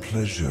given the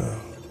pleasure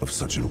of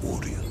such an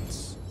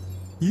audience.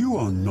 You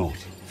are not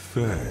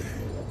Fae,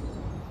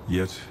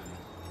 yet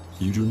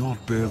you do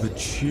not bear the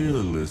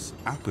cheerless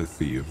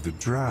apathy of the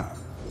drab.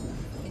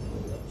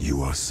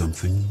 You are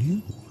something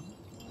new,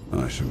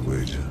 I should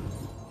wager.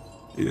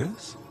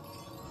 Yes?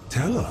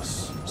 Tell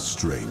us,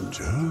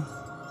 stranger.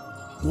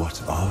 What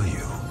are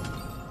you?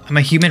 I'm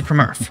a human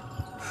from Earth.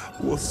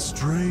 What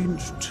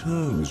strange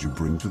terms you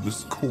bring to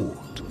this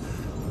court.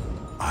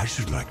 I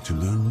should like to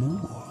learn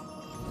more.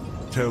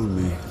 Tell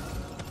me,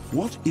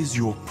 what is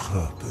your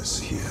purpose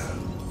here?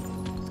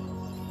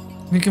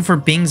 Looking for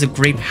beings of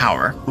great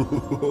power.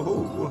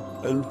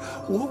 And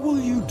what will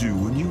you do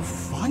when you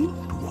find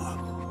one?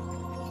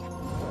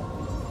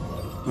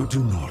 Oh,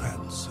 do not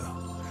answer.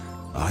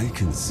 I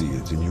can see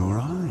it in your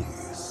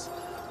eyes.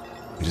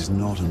 It is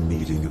not a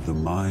meeting of the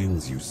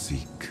minds you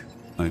seek,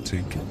 I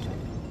take it.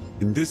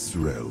 In this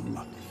realm,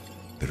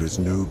 there is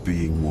no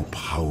being more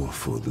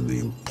powerful than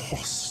the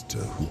imposter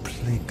who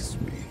plagues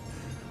me.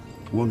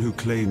 One who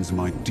claims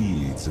my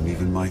deeds and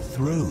even my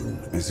throne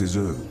as his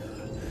own.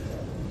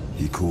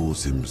 He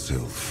calls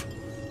himself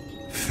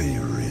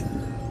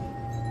Faerin.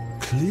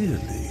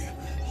 Clearly,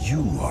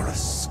 you are a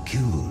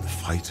skilled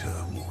fighter,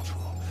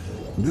 mortal.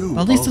 No,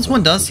 well, at least this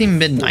one does seem a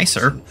bit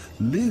nicer.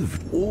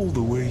 Lived all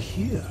the way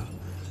here,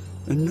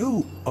 and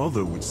no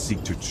other would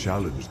seek to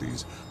challenge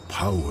these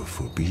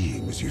powerful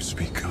beings you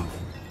speak of.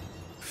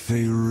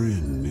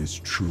 Faerin is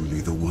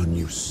truly the one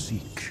you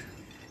seek.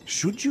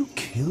 Should you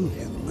kill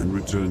him and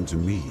return to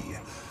me,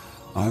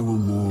 I will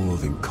more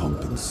than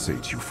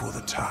compensate you for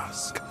the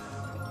task.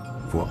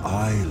 For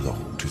I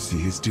long to see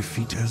his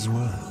defeat as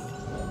well.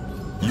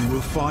 You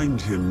will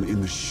find him in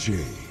the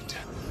shade,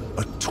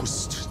 a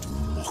twisted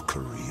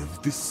mockery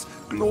of this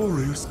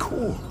glorious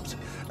court,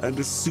 and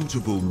a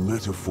suitable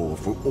metaphor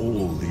for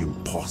all the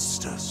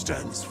imposter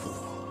stands for.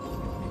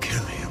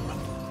 Kill him,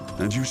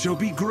 and you shall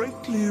be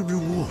greatly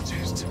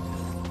rewarded.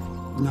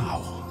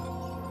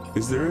 Now,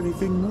 is there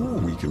anything more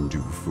we can do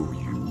for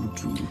you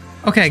to...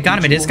 Okay,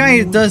 got him. This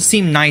guy does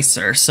seem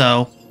nicer,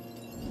 so...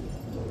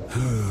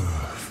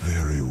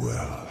 Very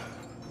well,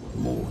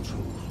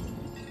 mortal.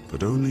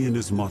 But only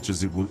inasmuch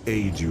as it will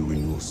aid you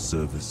in your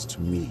service to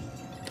me.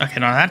 Okay,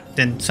 no, that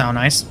didn't sound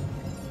nice.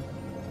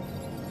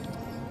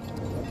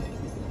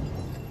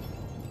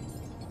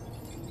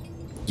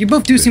 You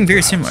both do seem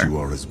very similar. You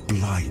are as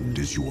blind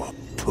as you are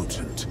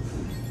potent.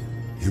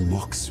 He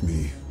mocks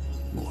me,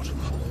 mortal.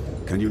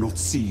 Can you not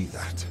see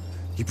that?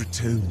 He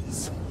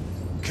pretends.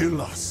 Kill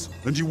us,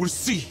 and you will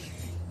see.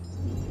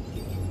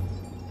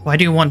 Why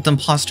do you want the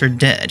imposter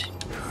dead?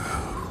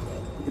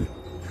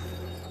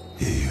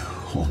 He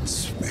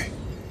haunts me,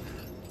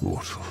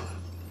 mortal.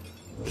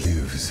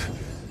 Lives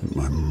in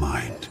my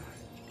mind.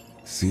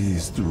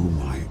 Sees through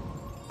my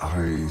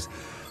eyes.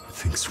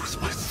 Thinks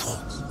with my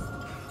thoughts.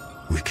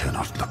 We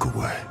cannot look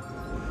away.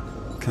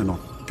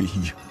 Cannot be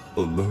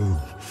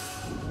alone.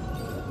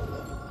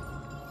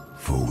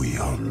 For we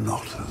are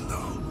not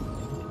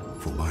alone.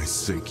 For my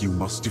sake, you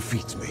must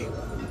defeat me.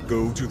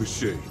 Go to the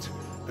shade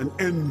and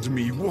end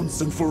me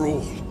once and for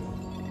all.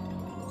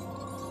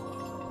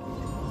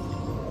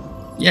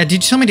 Yeah, did you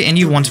tell me to end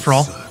you once for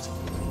all?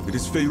 It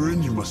is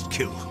Faerin you must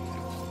kill.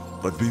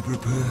 But be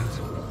prepared,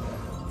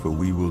 for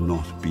we will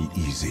not be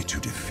easy to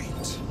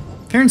defeat.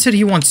 Faerin said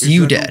he wants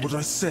you Is that dead. not what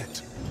I said?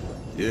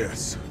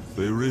 Yes,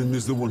 Faerin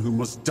is the one who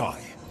must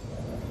die.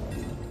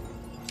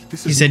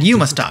 This He is said not you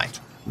must die.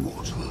 difficult,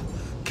 Mortal.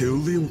 Kill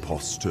the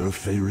imposter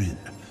Faerin.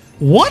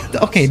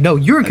 What? Okay, no,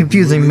 you're And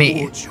confusing we will me.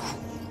 reward you.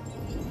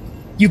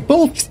 You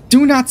both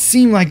do not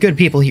seem like good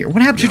people here.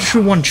 What happened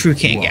to True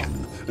King? Yeah.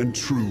 One and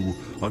true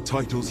are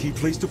titles he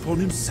placed upon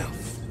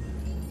himself.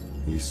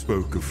 He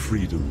spoke of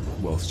freedom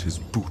whilst his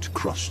boot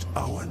crushed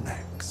our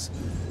necks.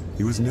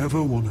 He was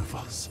never one of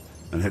us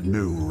and had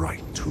no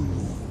right to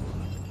rule.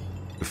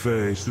 The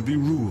Fae should be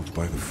ruled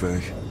by the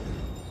Fae,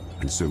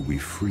 and so we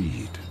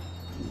freed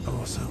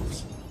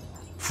ourselves.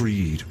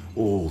 Freed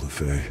all the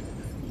Fae.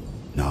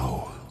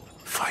 Now,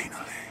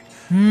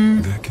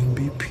 finally, there can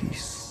be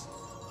peace.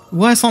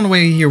 What's on the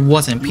way here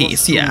wasn't You are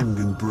peace, yeah. strong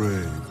and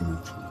brave,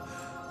 mortal,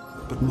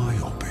 but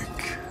myopic.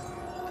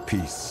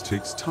 Peace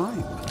takes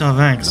time. Oh,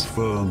 thanks. And a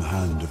firm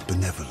hand of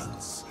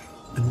benevolence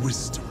and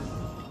wisdom.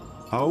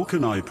 How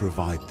can I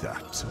provide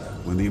that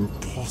when the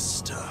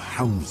imposter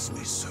hounds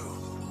me so?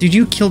 Did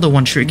you kill the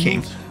one True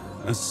King?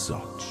 Not as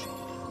such,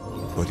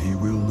 but he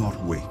will not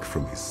wake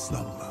from his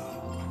slumber.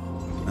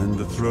 And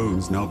the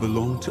thrones now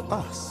belong to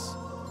us.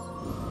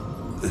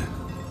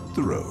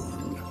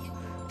 Throne.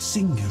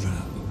 Singular.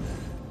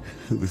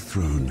 The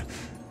throne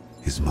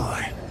is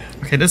mine.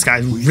 Okay, this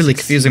guy's We really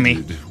confusing me.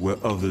 succeeded where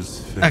others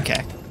failed.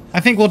 Okay, I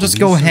think we'll just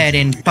go ahead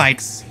and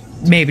fight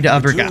maybe the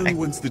other Return guy.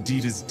 once the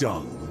deed is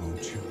done,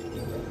 won't you?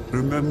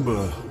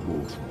 Remember,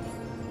 mortal.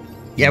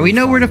 Yeah, we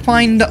know where to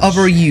find the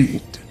other you.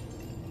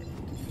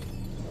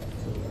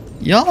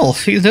 Y'all,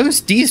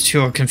 these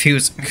two are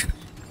confusing.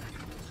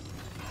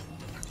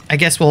 I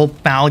guess we'll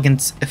battle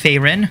against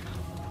Faerin.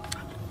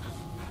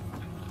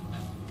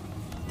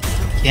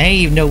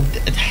 Okay, no,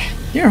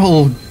 their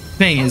whole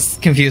thing is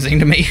confusing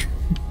to me.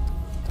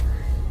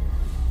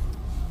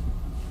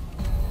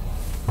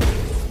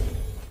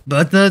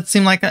 But it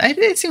seemed like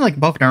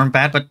both of them aren't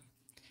bad. But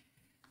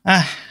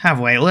have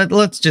a way.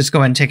 Let's just go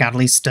ahead and take out at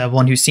least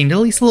one who seemed at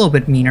least a little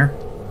bit meaner.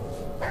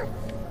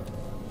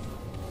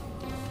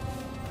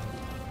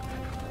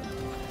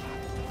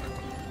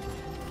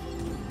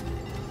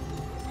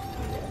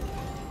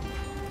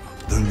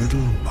 The little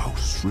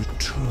mouse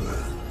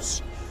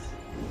returns.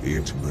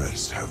 It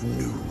must have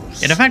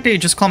news. Yeah, the fact that you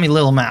just call me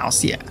Little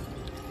Mouse, yeah.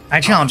 I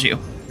challenge you.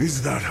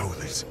 Is that how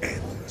this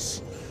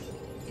ends?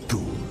 Good.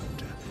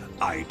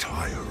 I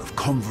tire of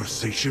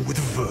conversation with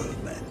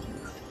vermin.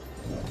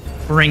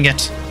 Bring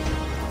it.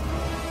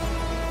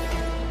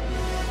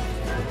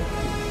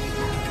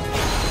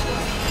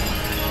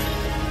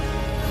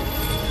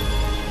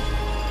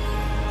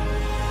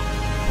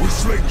 We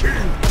slay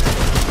king.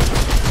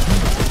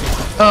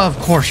 Of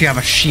course you have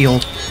a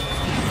shield.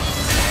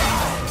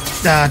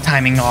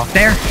 Timing off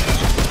there.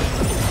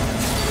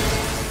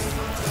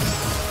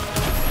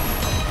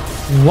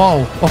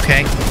 Whoa,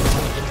 okay.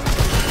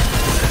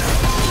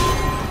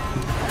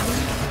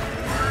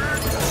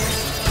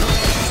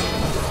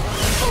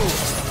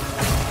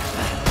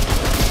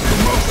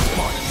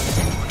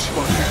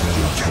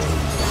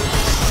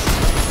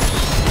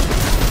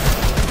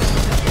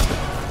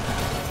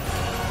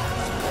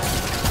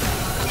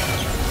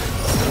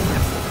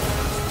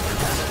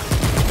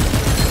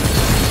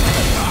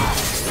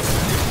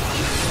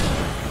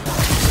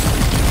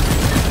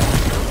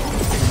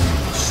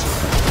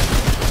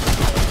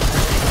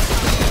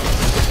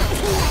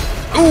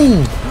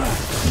 Ooh!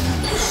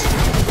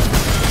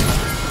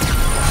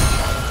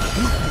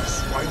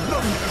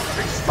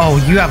 Oh,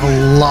 you have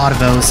a lot of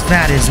those.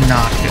 That is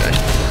not good.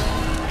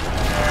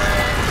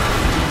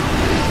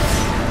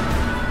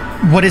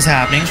 What is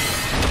happening?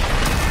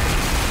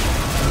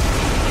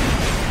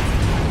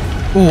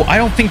 Ooh, I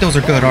don't think those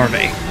are good, are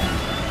they?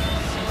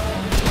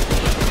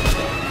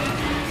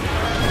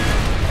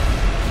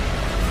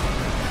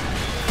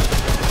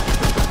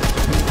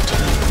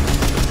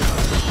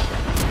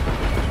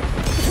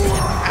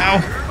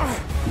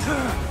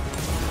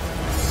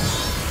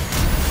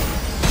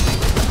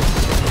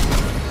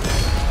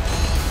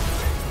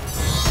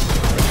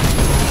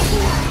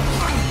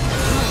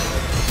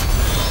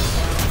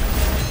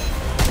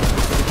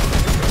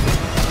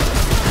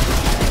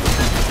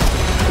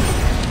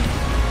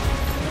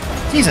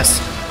 Jesus.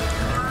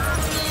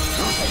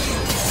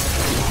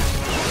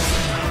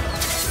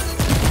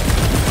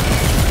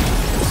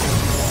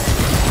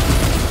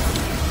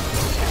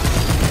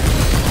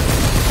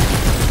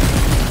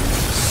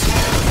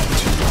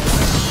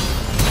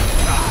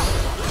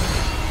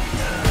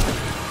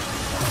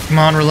 Come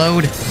on,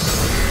 reload.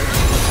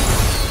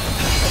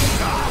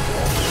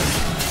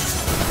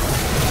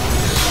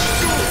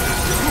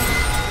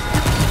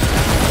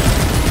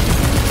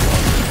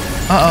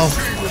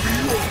 Uh-oh.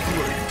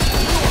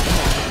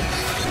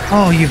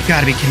 Oh, you've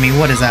got to be kidding me.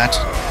 What is that?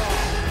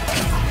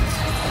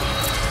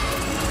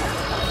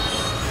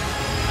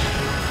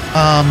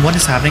 What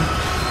is happening?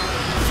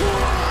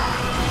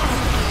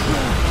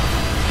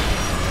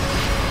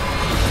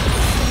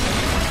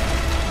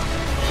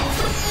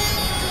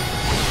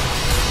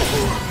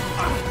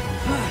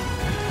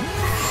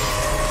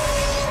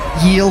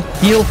 Heal,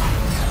 heal.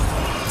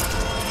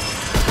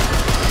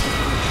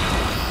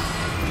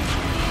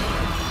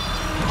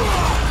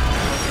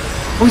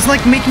 Oh, he's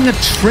like making a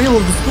trail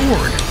of the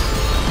sword.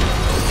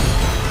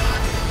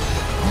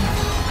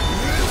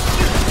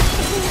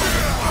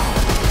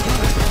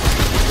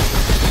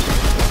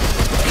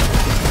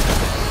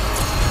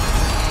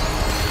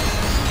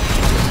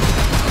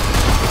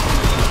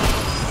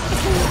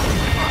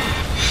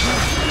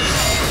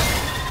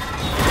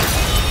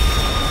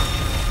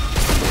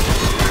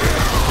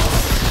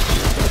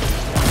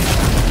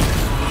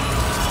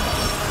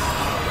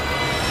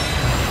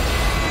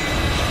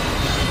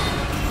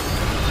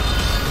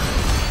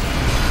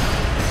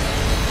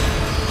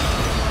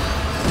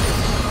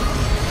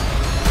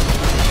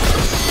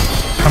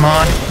 Come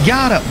on,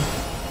 got him!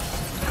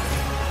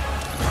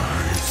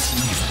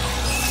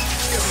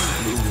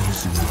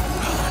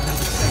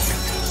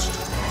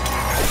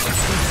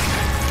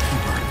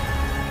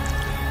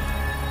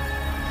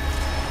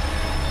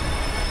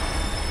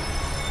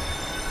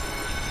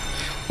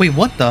 Wait,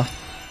 what the?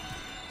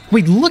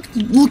 Wait,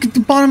 look at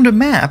the bottom of the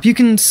map. You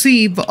can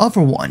see the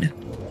other one.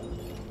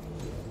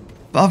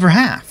 The other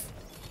half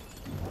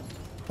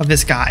of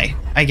this guy,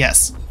 I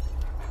guess.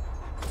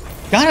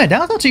 God, that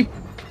was actually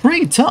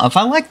pretty tough.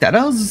 I like that.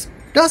 That was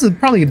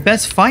probably the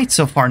best fight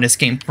so far in this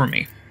game for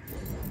me.